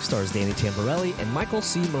and Mike stars Danny Tamborelli and Michael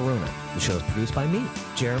C. Morona. The show is produced by me,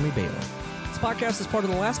 Jeremy Balin. This podcast is part of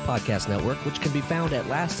the Last Podcast Network, which can be found at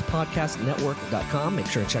lastpodcastnetwork.com. Make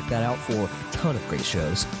sure to check that out for a ton of great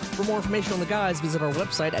shows. For more information on the guys, visit our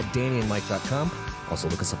website at dannyandmike.com. Also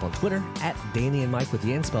look us up on Twitter at Danny and Mike with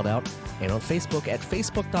the N spelled out, and on Facebook at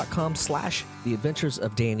facebook.com/The Adventures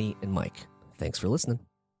of Danny and Mike. Thanks for listening.